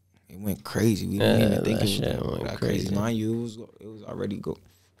 Like, it went crazy. We didn't even think that it shit was went that crazy. crazy. Mind you, it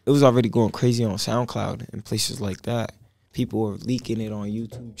was already going crazy on SoundCloud and places like that. People were leaking it on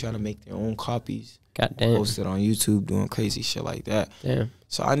YouTube, trying to make their own copies. God damn. Post it on YouTube, doing crazy shit like that. Damn.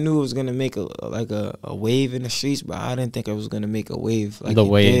 So I knew it was gonna make a wave in the streets, but I didn't think it was gonna make a wave like The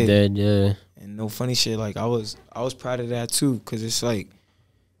way it did, yeah. And no funny shit, like I was proud of that too, cause it's like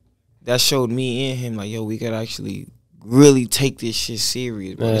that showed me and him like, yo, we could actually really take this shit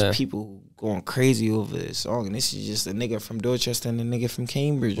serious. But there's people going crazy over this song, and this is just a nigga from Dorchester and a nigga from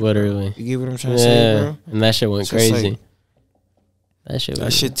Cambridge. Literally. Bro. You get what I'm trying to say, bro? And that shit went So it's crazy. like,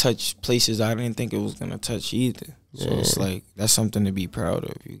 that shit touched places I didn't think it was gonna touch either. So it's like, that's something to be proud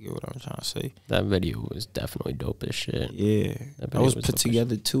of. You get what I'm trying to say? That video was definitely dope as shit. Yeah, that was put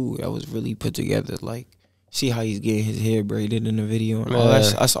together too. That was really put together. Like, see how he's getting his hair braided in the video and all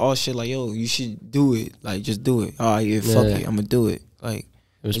that. That's all shit. Like, yo, you should do it. Like, just do it. All right, yeah, fuck it, I'm gonna do it. Like,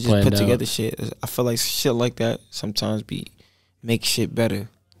 it was just put together shit. I feel like shit like that sometimes make shit better.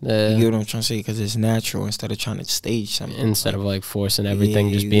 Yeah. You get what I'm trying to say? Because it's natural instead of trying to stage something. Instead of like forcing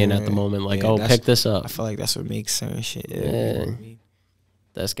everything, just being at the moment, like, oh, pick this up. I feel like that's what makes certain shit. Yeah.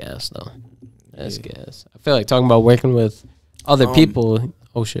 That's gas, though. That's gas. I feel like talking about working with other people.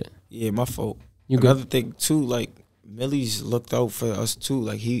 Oh, shit. Yeah, my fault. You Another thing, too, like, Millie's looked out for us, too.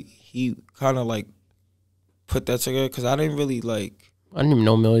 Like, he kind of, like, put that together because I didn't really, like... I didn't even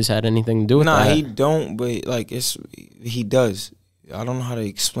know Millie's had anything to do with that. Nah, he don't, but, like, he does. I don't know how to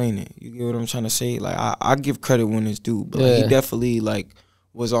explain it. You get what I'm trying to say? Like, I give credit when it's due, but like, he definitely, like,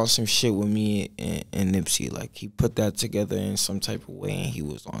 was on some shit with me and Nipsey. Like, he put that together in some type of way, and he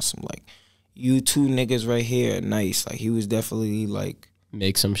was on some, like, you two niggas right here are nice. Like, he was definitely, like...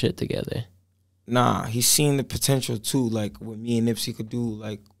 Make some shit together. Nah, he's seen the potential, too, like, what me and Nipsey could do,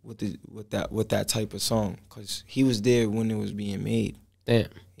 like, with that type of song. Because he was there when it was being made. Damn.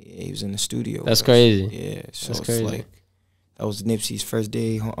 Yeah, he was in the studio. That's crazy. Yeah, so That's it's crazy. like... That was Nipsey's first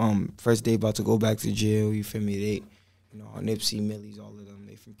day about to go back to jail, you feel me? They, you know, Nipsey, Millie's, all of them,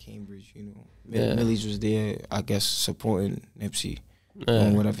 they from Cambridge, you know. Millie's was there, I guess, supporting Nipsey,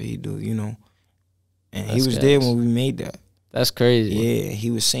 doing whatever he do, you know. And he was there when we made that. That's crazy. Yeah, he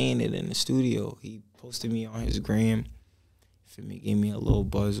was saying it in the studio. He posted me on his gram, feel me, gave me a little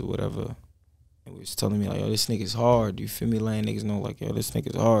buzz or whatever. And was telling me, like, yo, this nigga's hard, you feel me? Letting niggas know, like, yo, this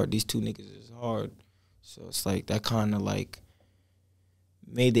nigga's hard. These two niggas is hard. So it's like, that kind of, like,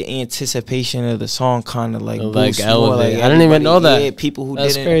 made the anticipation of the song kind of like boost more. Like, I didn't even know that. Yeah, people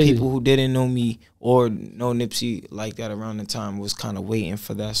who didn't know me or know Nipsey like that around the time was kind of waiting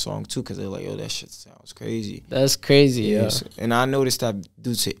for that song too, because they're like, yo, that shit sounds crazy. That's crazy. Yeah. And I noticed that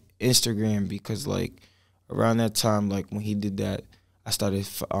due to Instagram, because like around that time, like when he did that, I started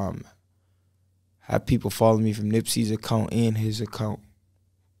have people follow me from Nipsey's account and his account.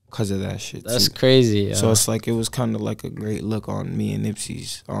 Because of that shit. That's crazy. Yeah. So it's like, it was kind of like a great look on me and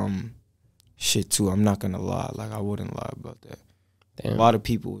Nipsey's shit too. I'm not gonna lie, like I wouldn't lie about that. Damn. A lot of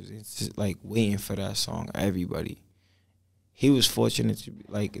people was just, like, waiting for that song. Everybody. He was fortunate to be,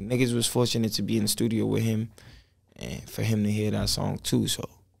 like, niggas was fortunate to be in the studio with him and for him to hear that song too. So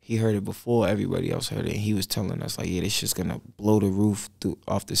he heard it before everybody else heard it, and he was telling us like, yeah, this shit's gonna blow the roof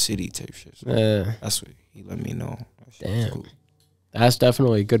off the city type shit. So that's what he let me know. Damn. Cool. That's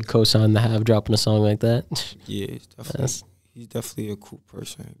definitely a good cosign to have, dropping a song like that. Yeah, he's definitely a cool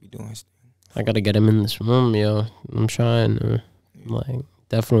person. He be doing his thing. I gotta get him in this room, yo. I'm trying. Like,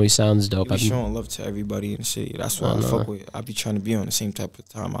 definitely sounds dope. I be showing love to everybody in the city. That's what I fuck with. I be trying to be on the same type of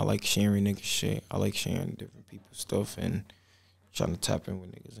time. I like sharing niggas shit. I like sharing different people's stuff and trying to tap in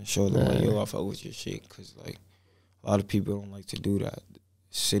with niggas and show them like, yo, I fuck with your shit. Cause like a lot of people don't like to do that.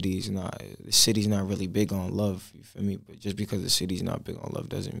 The city's not really big on love, you feel me? But just because the city's not big on love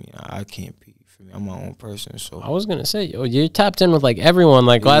doesn't mean I can't be, you feel me? I'm my own person, so. I was gonna say, yo, you tapped in with like everyone.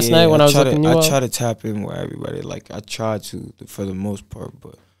 Like last night when I was looking you up. I try to tap in with everybody. Like I try to for the most part,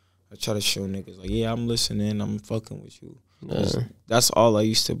 but I try to show niggas like, yeah, I'm listening, I'm fucking with you. That's all I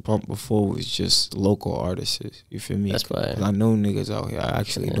used to bump before was just local artists, you feel me? That's why. I know niggas out here. I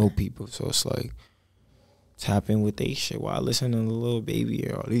actually know people, so it's like, tap in with they shit while I listen to the Lil Baby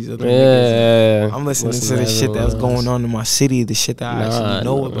and all these other niggas. I'm listening to the shit that's going on in my city, the shit that I actually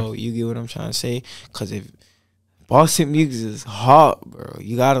know about. You get what I'm trying to say? Because if Boston music is hot, bro,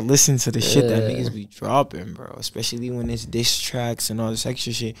 you gotta listen to the shit that niggas be dropping, bro. Especially when it's diss tracks and all this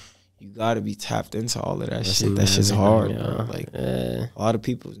extra shit. You gotta be tapped into all of that shit. That shit's hard, bro. Like, a lot of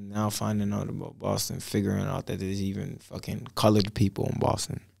people now finding out about Boston, figuring out that there's even fucking colored people in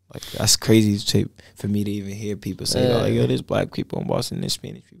Boston. Like, that's crazy for me to even hear people say, like, yo, there's black people in Boston, there's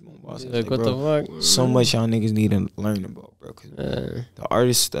Spanish people in Boston. Like, what the fuck? So much y'all niggas need to learn about. bro. 'Cause the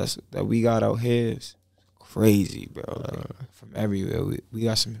artists that we got out here is crazy, bro. Like from everywhere. We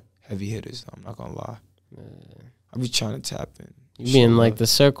got some heavy hitters. I'm not gonna lie. I be trying to tap in. You be in like the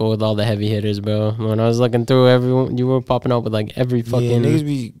circle with all the heavy hitters, bro. When I was looking through everyone, you were popping up with like every fucking niggas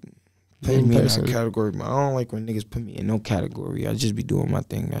be putting me in person. that category, but I don't like when niggas put me in no category. I just be doing my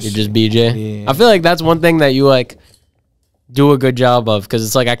thing. You're just BJ. Yeah. I feel like that's one thing that you like do a good job of, because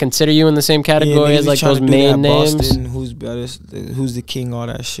it's like I consider you in the same category as like those main names. Boston, who's better? Who's the king? All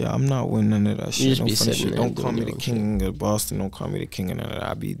that shit. I'm not winning none of that shit. Just be sitting there Don't call me the doing king of Boston. Don't call me the king of none of that.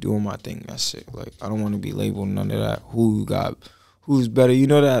 I be doing my thing. That's it. Like I don't want to be labeled none of that. Who's better? You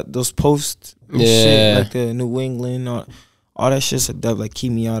know that those posts, shit, like the New England, all that shit's a dub. Like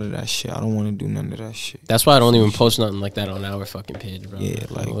keep me out of that shit. I don't want to do none of that shit. That's why I don't even post nothing like that on our fucking page, bro. Yeah,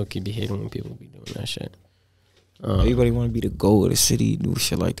 like I look, you be hating when people be doing that shit. Everybody want to be the GOAT of the city, do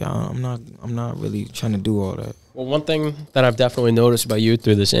shit like that. I'm not really trying to do all that. Well, one thing that I've definitely noticed about you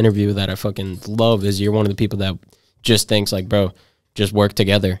through this interview that I fucking love is you're one of the people that just thinks like, bro, just work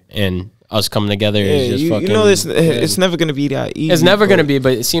together, and us coming together is just fucking. You know, it's never gonna be that easy. It's never gonna be,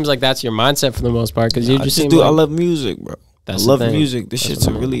 but it seems like that's your mindset for the most part, because you just seem do. like, I love music, bro. I love music. This That's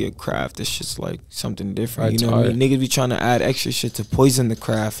shit's really a craft. This shit's like something different. You know what I mean? Niggas be trying to add extra shit to poison the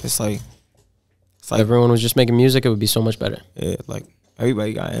craft. It's like if everyone was just making music, it would be so much better. Yeah, like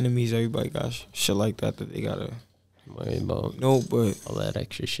everybody got enemies. Everybody got shit like that they gotta worry about. No, but all that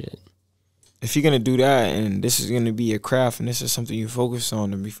extra shit. If you're gonna do that, and this is gonna be your craft, and this is something you focus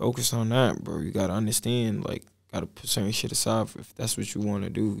on, and be focused on that, bro. You gotta understand, like, gotta put certain shit aside if that's what you want to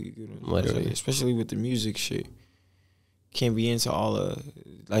do. Literally, especially with the music shit. Can't be into all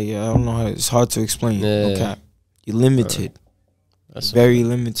like I don't know how it's hard to explain. Yeah. No cap. You're limited. That's very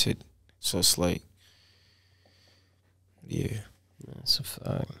limited. So it's like, yeah. That's a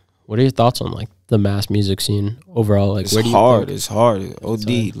fact. What are your thoughts on like the mass music scene overall? Like, it's where do you hard. think, it's hard.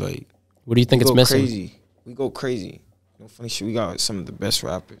 OD. Like, what do you think it's missing? Crazy. We go crazy. No funny shit. We got some of the best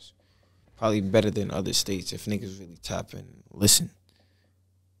rappers. Probably better than other states if niggas really tap in, listen.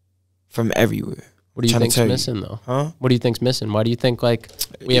 From everywhere. What do you think's missing though? Huh? What do you think's missing? Why do you think like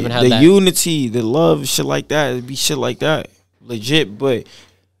we haven't had the that unity, the love, shit like that? It'd be shit like that, legit. But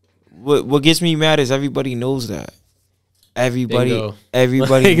what gets me mad is everybody knows that. Everybody knows.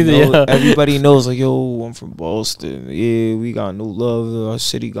 Everybody knows. Like, yo, I'm from Boston. Yeah, we got no love. Our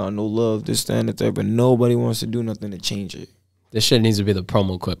city got no love. This, that, and the third. But nobody wants to do nothing to change it. This shit needs to be the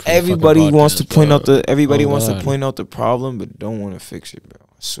promo clip. Everybody wants to point out the. Everybody wants to point out the problem, but don't want to fix it, bro.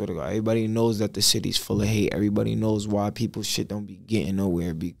 I swear to God, everybody knows that the city's full of hate. Everybody knows why people shit don't be getting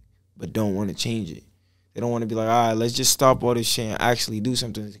nowhere, but don't want to change it. They don't want to be like, all right, let's just stop all this shit and actually do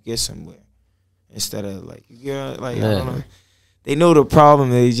something to get somewhere. Instead of like, I don't know. They know the problem,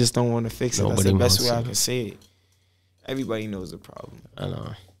 they just don't want to fix it. That's the best way I can say it. Everybody knows the problem. I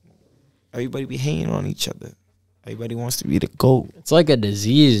know. Everybody be hating on each other. Everybody wants to be the GOAT. It's like a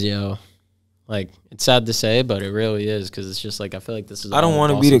disease, yo. Like, it's sad to say, but it really is, because it's just like, I feel like this is. I don't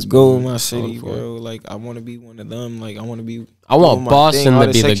want to be the GOAT in my city, bro. Like, I want to be one of them. Like, I want to be. I want Boston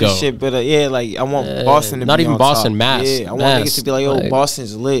to be the GOAT. Shit, but yeah, like, I want Boston to be not even on Boston, top. mass. Yeah, I want niggas to be like, yo,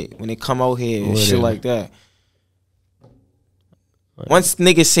 Boston's lit when they come out here and shit like that. Once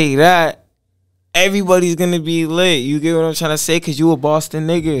niggas say that, everybody's gonna be lit. You get what I'm trying to say? Cause you a Boston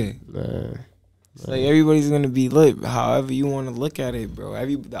nigga. Like everybody's gonna be lit, however you want to look at it, bro.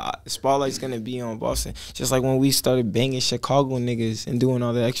 The spotlight's gonna be on Boston. Just like when we started banging Chicago niggas and doing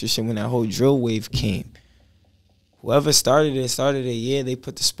all the extra shit when that whole drill wave came. Whoever started it. Yeah, they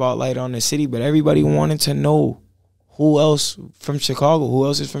put the spotlight on the city, but everybody wanted to know who else from Chicago. Who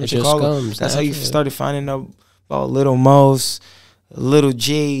else is from Chicago? That's how you started finding out about Little Mouse, Little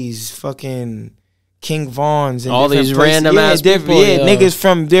J's, fucking King Von's, and all these random ass people. Yeah, niggas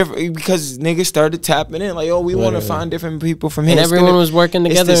from different, because niggas started tapping in like, oh, we want to find different people from here. And everyone was working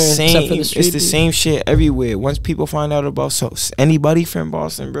together. Except for the street it's the same shit everywhere. Once people find out about anybody from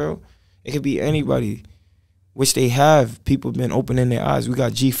Boston, bro, it could be anybody, which they have. People been opening their eyes. We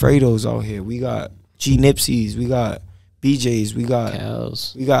got G Fredos out here. We got G Nipseys. We got BJs. We got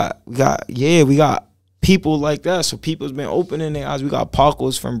Cows. We got people like that. So people's been opening their eyes. We got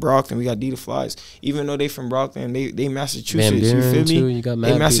Pacos from Brockton. We got D the Flies. Even though they from Brockton, they Massachusetts. You feel me? Too. You got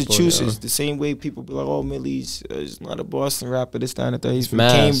they Massachusetts. People, the same way people be like, oh, Millie's is not a Boston rapper. This, that, and the third. He's from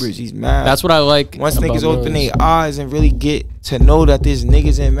Cambridge. He's mad. That's what I like. Once niggas open their eyes and really get to know that there's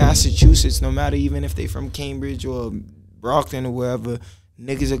niggas in Massachusetts, no matter even if they from Cambridge or Brockton or wherever,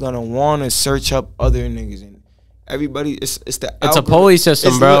 niggas are gonna want to search up other niggas. And everybody, it's a pulley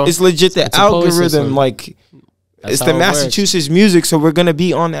system, bro. It's legit the algorithm. Like, That's it's how the it Massachusetts music, so we're gonna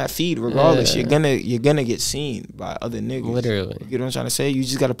be on that feed regardless. Yeah. You're gonna get seen by other niggas. Literally. You know what I'm trying to say? You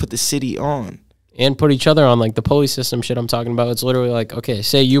just gotta put the city on. And put each other on, like the pulley system shit I'm talking about. It's literally like, okay,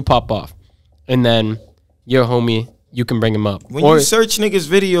 say you pop off, and then your homie, you can bring him up. When you search niggas'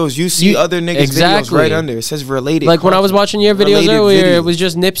 videos, you see other niggas' videos right under. It says related. Like when I was watching your videos Related earlier, videos. it was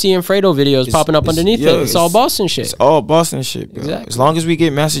just Nipsey and Fredo videos popping up underneath it. It's all Boston shit. It's all Boston shit, bro. Exactly. As long as we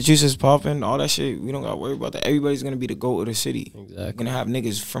get Massachusetts popping, all that shit, we don't gotta worry about that. Everybody's gonna be the GOAT of the city. Exactly. We're gonna have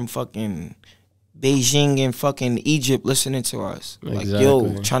niggas from fucking Beijing and fucking Egypt listening to us. Like,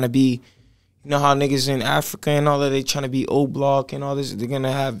 yo, trying to be, you know how niggas in Africa and all that, they trying to be O Block and all this. They're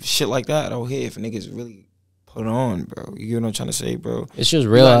gonna have shit like that out here if niggas really put on, bro. You get what I'm trying to say, bro? It's just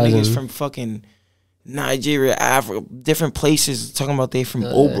realizing niggas from fucking Nigeria, Africa, different places talking about they from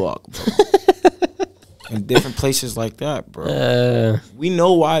O Block, bro. And different places like that, bro. We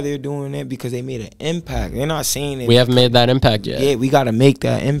know why they're doing it because they made an impact. They're not saying it. We haven't made that impact yet. Yeah, we got to make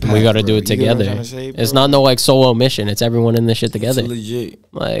that impact. We got to do it together. It's not no like solo mission. It's everyone in this shit together. It's legit.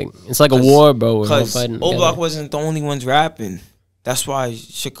 Like it's like a war, bro. Because O Block wasn't the only ones rapping. That's why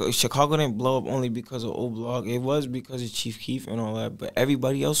Chicago didn't blow up only because of O Block. It was because of Chief Keef and all that. But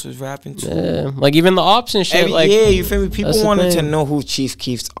everybody else was rapping too. Yeah, like even the ops and shit. Yeah, you feel me? People wanted to know who Chief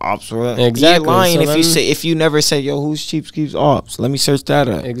Keef's ops were. Exactly. You're lying if you never say, yo, who's Chief Keef's ops? Let me search that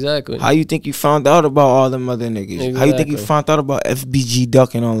up. Exactly. How you think you found out about all them other niggas? Exactly. How you think you found out about FBG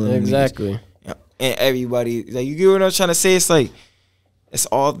Duck and all them Exactly. niggas? And everybody, like, you get what I'm trying to say? It's like, it's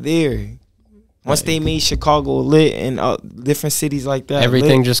all there. Once they made Chicago lit and different cities like that,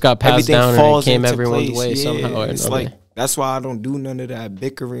 everything just got passed down and it came everyone's way somehow. It's like, that's why I don't do none of that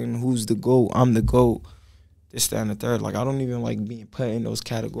bickering. Who's the GOAT? I'm the GOAT. This, that, and the third. Like, I don't even like being put in those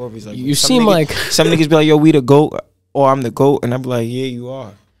categories. Like, you seem like some niggas be like, yo, we the GOAT, or I'm the GOAT, and I be like, yeah, you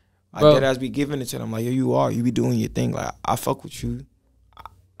are. I dead ass be giving it to them. Like, yo, you are. You be doing your thing. Like, I fuck with you.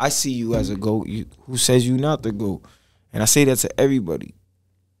 I see you as a GOAT. Who says you not the GOAT? And I say that to everybody.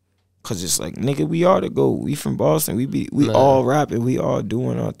 Cause it's like, nigga, we are the GOAT. We from Boston. We all rapping. We all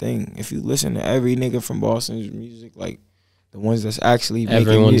doing our thing. If you listen to every nigga from Boston's music, like the ones that's actually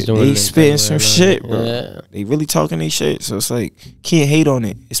making it, they spitting some shit, bro. Yeah. They really talking their shit. So it's like, can't hate on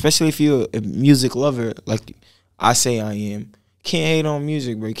it. Especially if you're a music lover, like I say I am. Can't hate on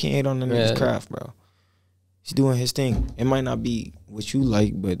music, bro. Can't hate on the nigga's craft, bro. He's doing his thing. It might not be what you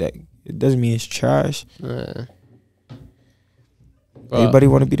like, but that it doesn't mean it's trash. Everybody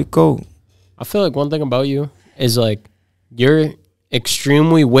want to be the GOAT. I feel like one thing about you is like you're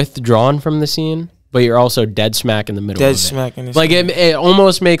extremely withdrawn from the scene, but you're also dead smack in the middle. Dead smack in the like it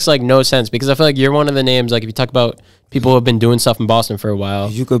almost makes like no sense because I feel like you're one of the names. Like if you talk about people who have been doing stuff in Boston for a while,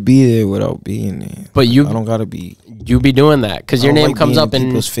 you could be there without being there. But I don't gotta be. You be doing that because your name comes up in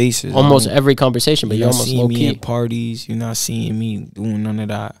people's faces. Almost every conversation. But you're almost seeing low me key at parties. You're not seeing me doing none of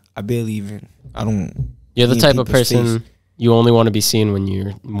that. I barely even. I don't. You're the type of person. You only want to be seen when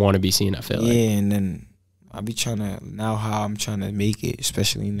you want to be seen, I feel like. Yeah, and then I be trying to, now how I'm trying to make it,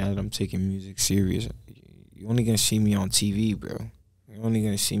 especially now that I'm taking music serious. You're only going to see me on TV, bro. You're only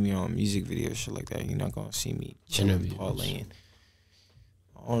going to see me on music videos, shit like that. You're not going to see me chilling, parlaying.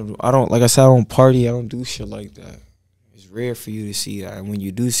 I don't, like I said, I don't party. I don't do shit like that. It's rare for you to see that. And when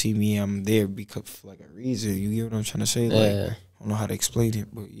you do see me, I'm there because for like a reason. You get what I'm trying to say? Like, I don't know how to explain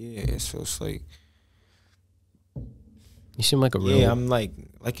it, but yeah, so it's like, you seem like a real... Yeah, I'm like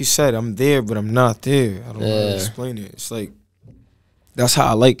you said, I'm there, but I'm not there. I don't know how to explain it. It's like, that's how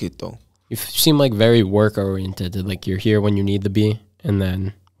I like it, though. You seem like very work-oriented. Like, you're here when you need to be, and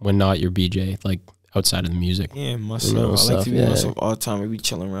then when not, you're BJ, like, outside of the music. Yeah, myself. I like to be myself all the time. I be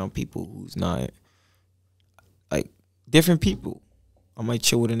chilling around people who's not, like, different people. I might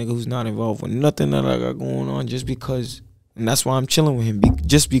chill with a nigga who's not involved with nothing that I got going on just because... And that's why I'm chilling with him,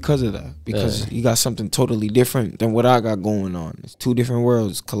 just because of that. Because he got something totally different than what I got going on. It's two different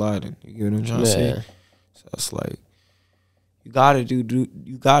worlds colliding. You get what I'm trying to say? So it's like, you gotta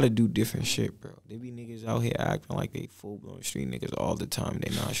do different shit, bro. They be niggas out here acting like they full-blown street niggas all the time.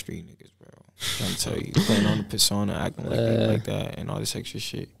 They not street niggas, bro. I'm trying to tell you. Playing on the persona, acting like they like that, and all this extra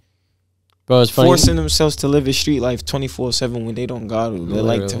shit. Bro, it's funny. Forcing themselves to live a street life 24/7 when they don't got to. They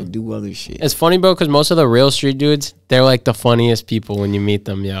like to do other shit. It's funny, bro, because most of the real street dudes, they're like the funniest people when you meet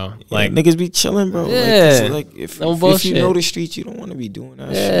them, yo. Like niggas be chilling, bro. Yeah. Like if you know the streets, you don't want to be doing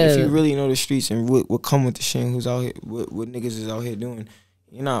that shit. If you really know the streets and what come with the shit, who's out here, what niggas is out here doing,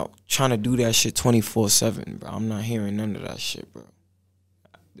 you're not trying to do that shit 24/7, bro. I'm not hearing none of that shit, bro.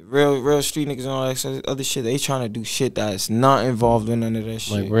 The real street niggas and all that other shit, they trying to do shit that's not involved in none of that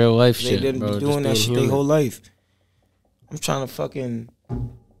shit. Like real life shit, shit, they didn't be doing that shit their whole life. I'm trying to fucking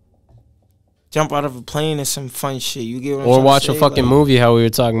jump out of a plane and some fun shit. You get what I'm Or trying watch to a say? fucking Like, movie, how we were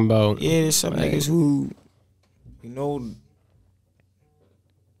talking about. Yeah, there's some niggas who, you know,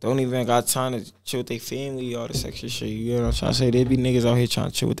 don't even got time to chill with their family, all this extra shit. You know what I'm trying to say? There be niggas out here trying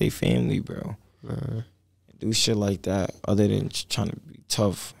to chill with their family, bro. Do shit like that other than trying to be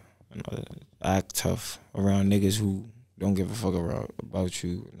tough and act tough around niggas who don't give a fuck about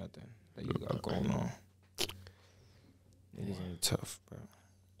you or nothing that you got going on. Niggas ain't tough, bro.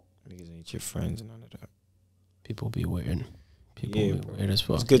 Niggas ain't your friends and none of that. People be weird. People be bro. weird as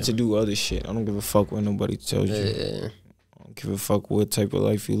fuck. It's good to do other shit. I don't give a fuck what nobody tells you. Yeah. I don't give a fuck what type of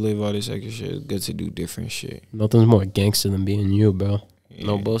life you live, all this extra shit. It's good to do different shit. Nothing's more gangster than being you, bro. Yeah.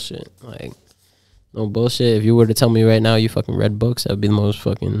 No bullshit. Like, no bullshit. If you were to tell me right now you fucking read books, that would be the most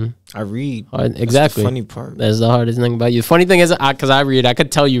fucking I read. hard. That's Exactly. the funny part. That's the hardest thing about you. The funny thing is, because I read, I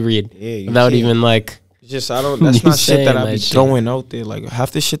could tell you read without even like. It's just I don't. That's you not shit that saying I be that shit. throwing out there. Like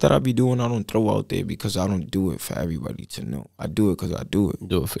half the shit that I be doing, I don't throw out there because I don't do it for everybody to know. I do it because I do it.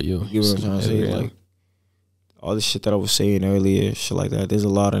 Do it for you. You know what I'm trying to say? Yeah. Like all the shit that I was saying earlier, shit like that. There's a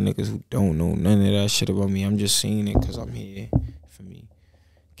lot of niggas who don't know none of that shit about me. I'm just saying it because I'm here for me,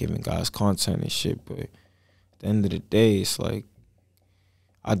 giving guys content and shit. But at the end of the day, it's like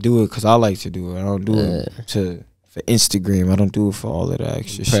I do it because I like to do it. I don't do it for Instagram. I don't do it for all of that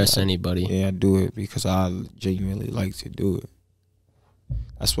extra shit. Impress anybody. Yeah, I do it because I genuinely like to do it.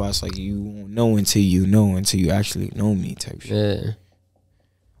 That's why it's like you won't know until you actually know me type shit. Yeah.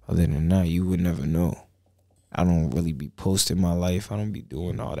 Other than that, you would never know. I don't really be posting my life. I don't be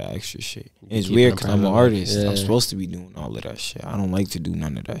doing all that extra shit. And it's weird because I'm an artist. I'm supposed to be doing all of that shit. I don't like to do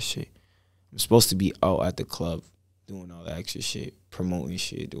none of that shit. I'm supposed to be out at the club doing all that extra shit, promoting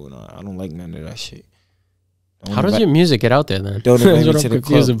shit, doing all that. I don't like none of that shit. How does your music get out there then? Don't That's invite what me I'm to the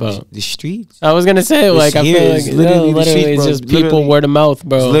confused club. about. The streets. I was gonna say like I feel like literally the streets, it's bro. just people Literally. word of mouth,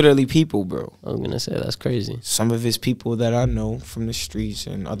 bro. It's literally people, bro. I was gonna say that's crazy. Some of it's people that I know from the streets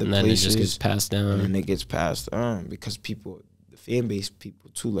and other And then places. it just gets passed down. And then it gets passed on because people, the fan base people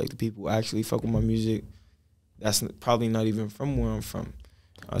too, like the people who actually fuck with my music, that's probably not even from where I'm from.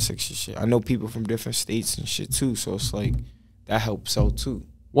 That's extra shit. I know people from different states and shit too, so it's like that helps out too.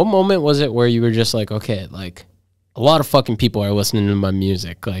 What moment was it where you were just like, okay, like a lot of fucking people are listening to my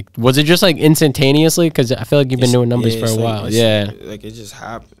music? Like, was it just like instantaneously? Because I feel like you've been doing numbers for a while. Like it just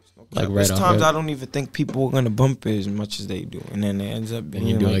happens. Like right There's off times rip. I don't even think people are gonna bump it as much as they do, and then it ends up being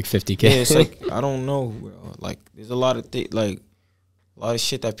And you do like 50K. Yeah, it's like I don't know, bro. Like there's a lot of like a lot of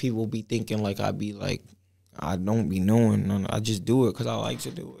shit that people be thinking like I be like I don't be knowing. None. I just do it because I like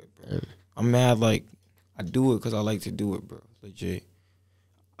to do it, bro. I'm mad like I do it because I like to do it, bro. Legit.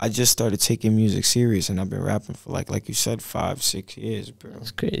 I just started taking music serious, and I've been rapping for like you said, 5-6 years, bro.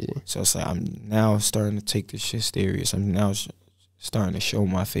 That's crazy. So it's like I'm now starting to take this shit serious. I'm now starting to show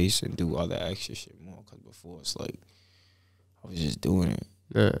my face and do all that extra shit more. Because before it's like I was just doing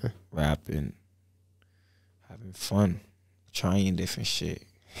it, rapping, having fun, trying different shit.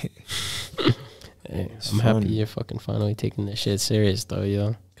 Hey, I'm happy you're fucking finally taking this shit serious though,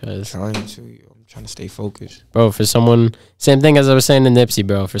 yo. Cause Trying to, yo. I'm trying to stay focused, bro. For someone, same thing as I was saying to Nipsey,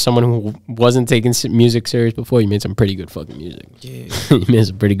 bro. For someone who wasn't taking music serious before, you made some pretty good fucking music. Yeah, You made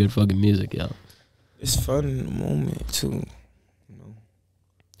some pretty good fucking music, yo. it's fun in the moment too. You know,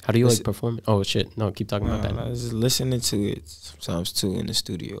 How do you like perform it? Oh shit, no, keep talking about I that. was listening to it sometimes too in the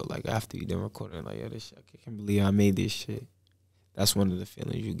studio. Like after you done recording, like, yo, this shit, I can't believe I made this shit. That's one of the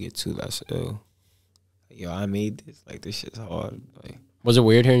feelings you get too. That's ill. Like, yo, I made this. Like this shit's hard. Like, Was it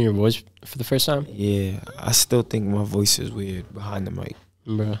weird hearing your voice for the first time? yeah, I still think my voice is weird behind the mic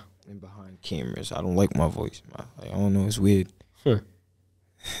Bro. and behind cameras. I don't like my voice. Like, I don't know. It's weird. Do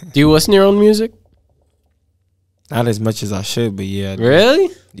you listen to your own music? Not as much as I should, but yeah. I do. Really?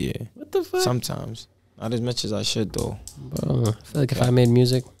 Yeah. What the fuck? Sometimes. Not as much as I should though. Bro, I feel like if I made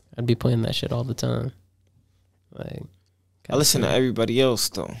music, I'd be playing that shit all the time. Like, I listen to everybody else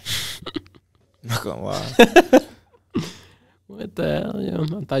though. Not gonna lie. what the hell,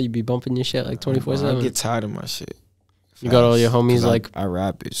 yo? I thought you'd be bumping your shit like 24/7. I get tired of my shit. You got all your homies 'Cause like, I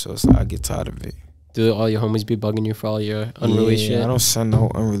rap it, so it's like I get tired of it. do all your homies be bugging you for all your unreleased shit? I don't send no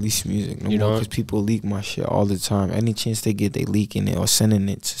unreleased music no You more don't? because people leak my shit all the time. Any chance they get, they leaking it or sending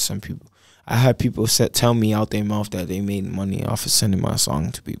it to some people. I had people tell me out their mouth that they made money off of sending my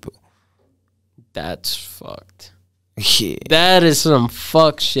song to people. That's fucked. Yeah. That is some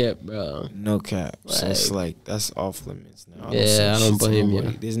fuck shit, bro. No cap. So it's Like- like that's off limits now. Yeah, send I don't shit to blame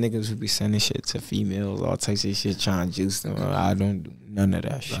nobody. you. There's niggas who be sending shit to females, all types of shit, trying to juice them. I don't do none of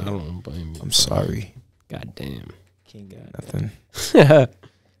that shit. I don't blame you. I'm bro. sorry. God damn. Can't get nothing.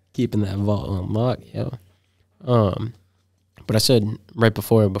 Keeping that vault unlocked, yo. But I said right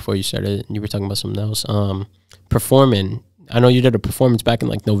before you started, you were talking about something else. Performing. I know you did a performance back in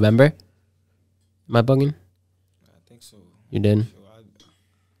like November. Am I bugging? I think so. You did?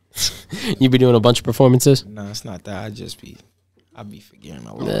 Sure, You be doing a bunch of performances? nah, it's not that. I be forgetting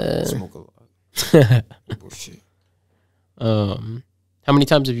a lot. I smoke a lot. Bullshit. How many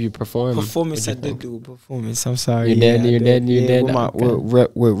times have you performed? Performance, I did do a performance. I'm sorry. You did? You did?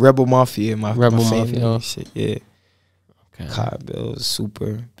 With Rebel Mafia, my Rebel family Mafia. and shit. Yeah. Okay. Cod Bills,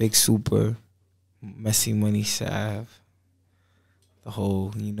 Super, Big Super, Messy Money Sav, the whole,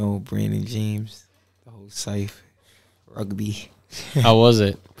 Brandon James, the whole Cypher, Rugby. How was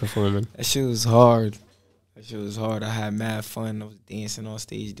it performing? That shit was hard. I had mad fun. I was dancing on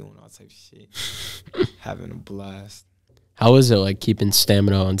stage, doing all types of shit, having a blast. How was it like keeping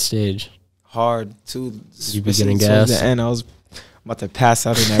stamina on stage? Hard too. You be getting towards gas? the end, I was about to pass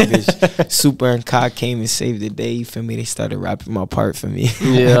out in that bitch. Super and Cod came and saved the day. You feel me? They started rapping my part for me.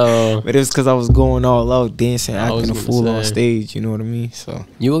 Yo. But it was because I was going all out, dancing, I was acting a gonna fool on say. stage. You know what I mean? So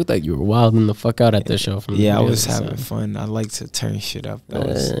You looked like you were wilding the fuck out at this show. From the yeah, I video, was so. having fun. I like to turn shit up.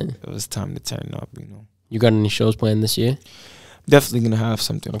 It was time to turn up. You got any shows planned this year? Definitely gonna have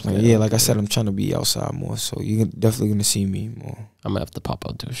something Okay, planned. Yeah, like I okay. said, I'm trying to be outside more. So you're definitely gonna see me more. I'm gonna have to pop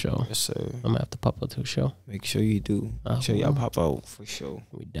out to a show. Yes, sir. I'm gonna have to pop out to a show. Make sure you do. Make sure y'all pop out for sure.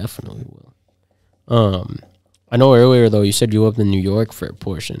 We definitely will. I know earlier though you said you lived in New York for a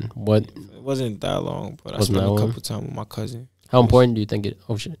portion. What? It wasn't that long, but I Wasn't spent that a long? couple times with my cousin. How important do you think it?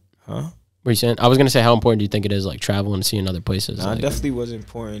 Oh shit. Huh? What are you saying? I was gonna say how important do you think it is like traveling and seeing other places? Nah, like, it definitely was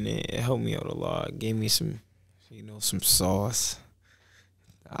important. It helped me out a lot. It gave me some, some sauce.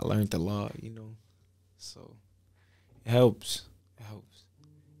 I learned a lot, So it helps. It helps.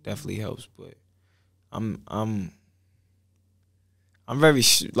 Definitely helps. But I'm very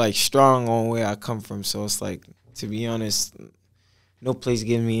strong on where I come from. So it's like, to be honest, no place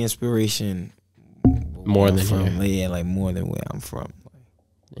gives me inspiration More where I'm than from. here. Yeah, like more than where I'm from.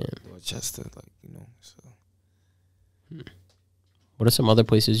 Yeah. Dorchester, So What are some other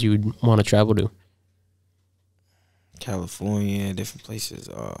places you would want to travel to? California, different places.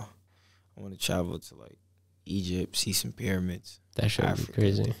 I want to travel to Egypt, see some pyramids. That should be Africa,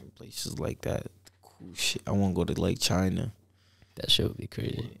 crazy. different places like that. Cool shit. I want to go to China. That shit would be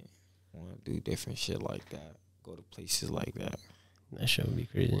crazy. I want to do different shit like that. Go to places like that. That shit would be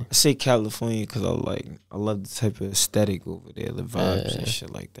crazy. I say California because I love the type of aesthetic over there, the vibes and shit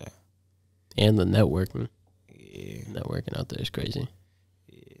like that. And the networking. Yeah. Networking out there is crazy.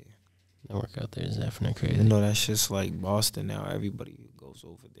 Yeah. Network out there is definitely crazy. You know, that's just like Boston now. Everybody goes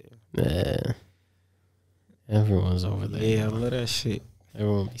over there. Yeah. Everyone's over there. Yeah, I love that shit.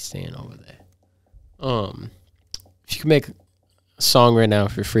 Everyone be staying over there. If you could make a song right now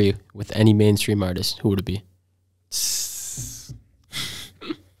for free with any mainstream artist, who would it be?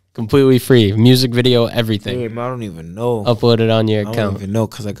 Completely free. Music video, everything. Damn, I don't even know. Upload it on your I don't account. even know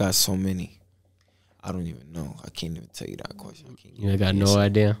because I got so many. I don't even know. I can't even tell you that question. I can't give You you got an no answer.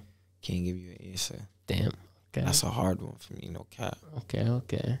 idea? Can't give you an answer. Damn. Okay. That's a hard one for me. No cap. Okay.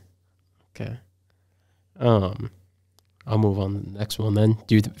 I'll move on to the next one then.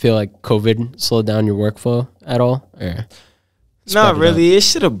 Do you feel like COVID slowed down your workflow at all? Or sped Not it really. It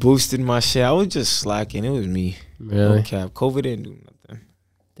should have boosted my shit. I was just slacking. It was me. up? Really? No cap. COVID didn't do nothing.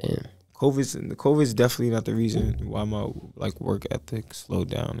 Damn. COVID's definitely not the reason why my work ethic slowed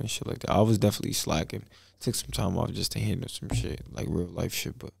down and shit like that. I was definitely slacking. Took some time off just to handle some shit, like real life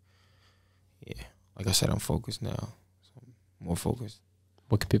shit. But yeah, like I said, I'm focused now. So I'm more focused.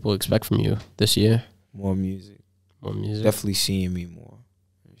 What can people expect from you this year? More music. More music? Definitely seeing me more.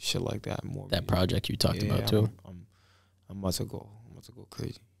 Shit like that. More That music. project you talked about too. I'm about to go. I'm about to go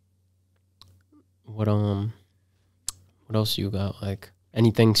crazy. What else you got? Like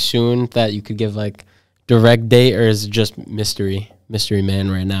anything soon that you could give like direct date, or is it just mystery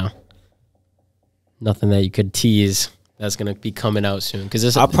man right now? Nothing that you could tease that's gonna be coming out soon. Because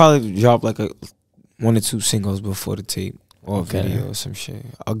this I'll probably drop like 1 or 2 singles before the tape or Okay. a video or some shit.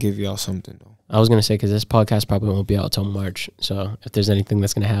 I'll give y'all something though. I was gonna say because this podcast probably won't be out till March. So if there's anything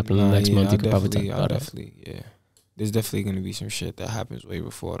that's gonna happen in the next month, you could probably talk about it. Yeah. There's definitely gonna be some shit that happens way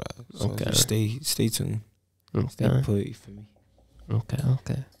before that. So Okay. just stay tuned. Stay Okay. put for me.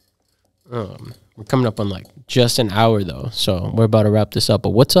 Okay. We're coming up on like just an hour though, so we're about to wrap this up. But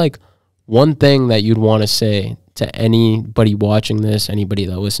what's like one thing that you'd want to say to anybody watching this, anybody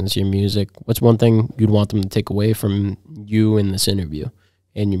that listens to your music? What's one thing you'd want them to take away from you in this interview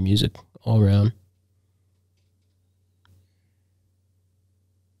and your music all around?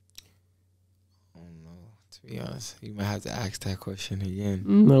 I don't know. To be honest, you might have to ask that question again.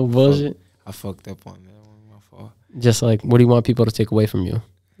 No bullshit. I fucked up on that one. My far. Just like, what do you want people to take away from you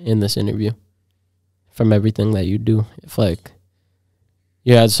in this interview? From everything that you do? If like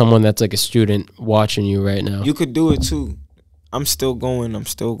you had someone that's like a student watching you right now. You could do it too. I'm still going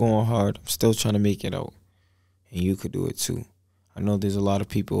hard. I'm still trying to make it out. And you could do it too. I know there's a lot of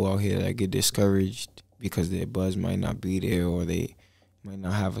people out here that get discouraged because their buzz might not be there, or they might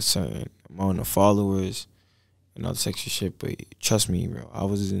not have a certain amount of followers and all this extra shit. But trust me, bro, I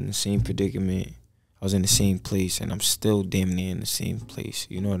was in the same predicament. I was in the same place, and I'm still damn near in the same place.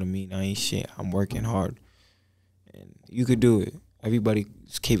 You know what I mean? I ain't shit. I'm working hard. And you could do it. Everybody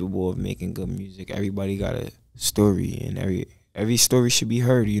is capable of making good music. Everybody got a story, and every story should be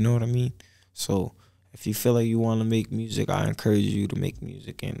heard. You know what I mean? So if you feel like you want to make music, I encourage you to make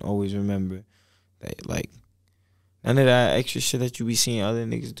music. And always remember that, like, none of that extra shit that you be seeing other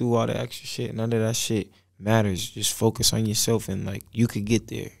niggas do, all the extra shit, none of that shit matters. Just focus on yourself, and, like, you could get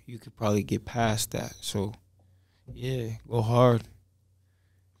there. You could probably get past that. So, yeah, go hard.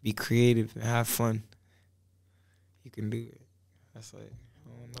 Be creative and have fun. You can do it. That's like, I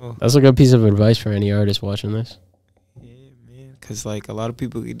don't know. That's a good piece of advice for any artist watching this. Yeah, man. Because, like, a lot of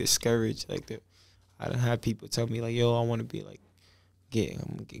people get discouraged. Like, I done had people tell me, like, yo, I want to be, like,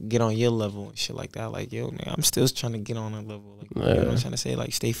 get on your level and shit like that. Like, yo, nigga, I'm still trying to get on a level. Like, you know what I'm trying to say?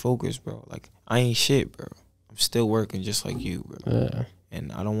 Like, stay focused, bro. Like, I ain't shit, bro. I'm still working just like you, bro. Yeah.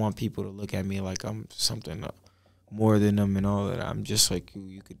 And I don't want people to look at me like I'm something more than them and all that. I'm just like you.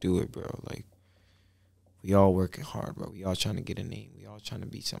 You could do it, bro. Like, we all working hard, bro. We all trying to get a name. We all trying to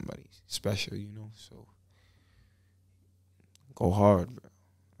be somebody special, you know? So, go hard, bro.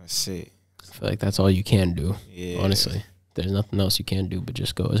 That's it. I feel like that's all you can do, Yeah. honestly. There's nothing else you can do but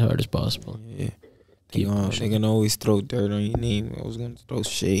just go as hard as possible. Yeah. They gonna always throw dirt on your name. I was gonna throw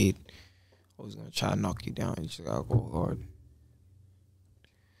shade. I was gonna try to knock you down. You just gotta go hard.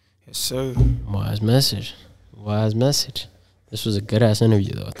 Yes, sir. Wise message. Wise message. This was a good-ass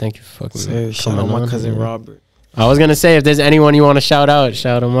interview, though. Thank you for fucking Sir, shout out my cousin Robert. I was going to say, if there's anyone you want to shout out,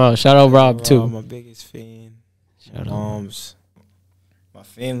 shout him out. Shout out Rob, too. My biggest fan. Shout my moms. My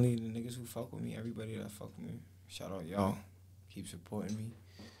family, the niggas who fuck with me, everybody that fuck with me. Shout out y'all. Keep supporting me.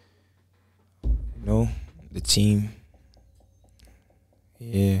 You know, the team.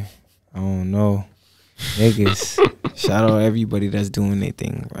 Yeah, I don't know. Niggas. Shout out everybody that's doing their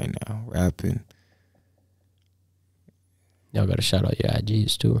thing right now, rapping. Y'all got to shout out your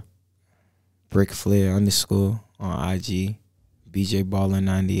IGs, too. Brick Flair _ on IG. BJ Baller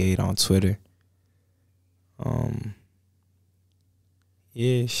 98 on Twitter.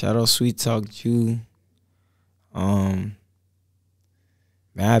 Yeah, shout out Sweet Talk Jew.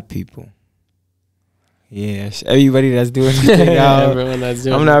 Mad people. Yeah, everybody that's doing anything out. Everyone that's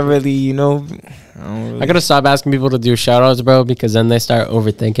doing I'm not really, you know. I gotta stop asking people to do shout outs, bro, because then they start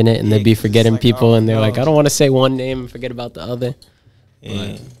overthinking it and Yeah, they be forgetting like, people, oh, and they're no. like, I don't want to say one name and forget about the other.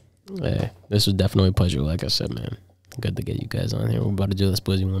 Yeah. Yeah, this was definitely a pleasure, like I said, man. Good to get you guys on here. We're about to do this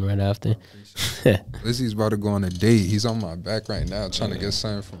Blizzy one right after. Blizzy's about to go on a date. He's on my back right now trying to get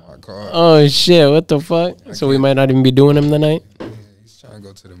something from my car. Oh, shit. What the fuck? So we might not even be doing him tonight? Yeah, he's trying to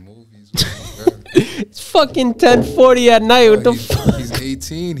go to the movies with my girl. It's fucking 10:40 at night. What the fuck? He's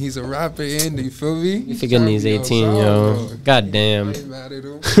 18. He's a rapper, and you feel me? You forgetting he's 18, yo. God damn. I ain't mad at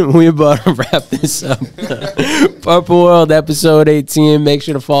him. We about to wrap this up. Purple World episode 18. Make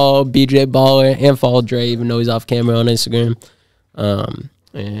sure to follow BJ Baller and follow Dre, even though he's off camera on Instagram. Or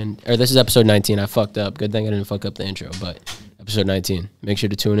this is episode 19. I fucked up. Good thing I didn't fuck up the intro, but episode 19. Make sure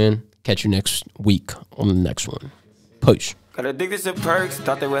to tune in. Catch you next week on the next one. Push. Got addicted to perks,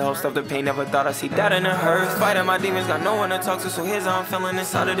 thought they would help stop the pain, never thought I'd see that in a hearse. Fighting my demons, got no one to talk to, so here's how I'm feeling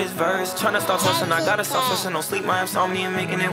inside of this verse. Trying to stop stressing, I gotta stop stressing, don't sleep, my insomnia making it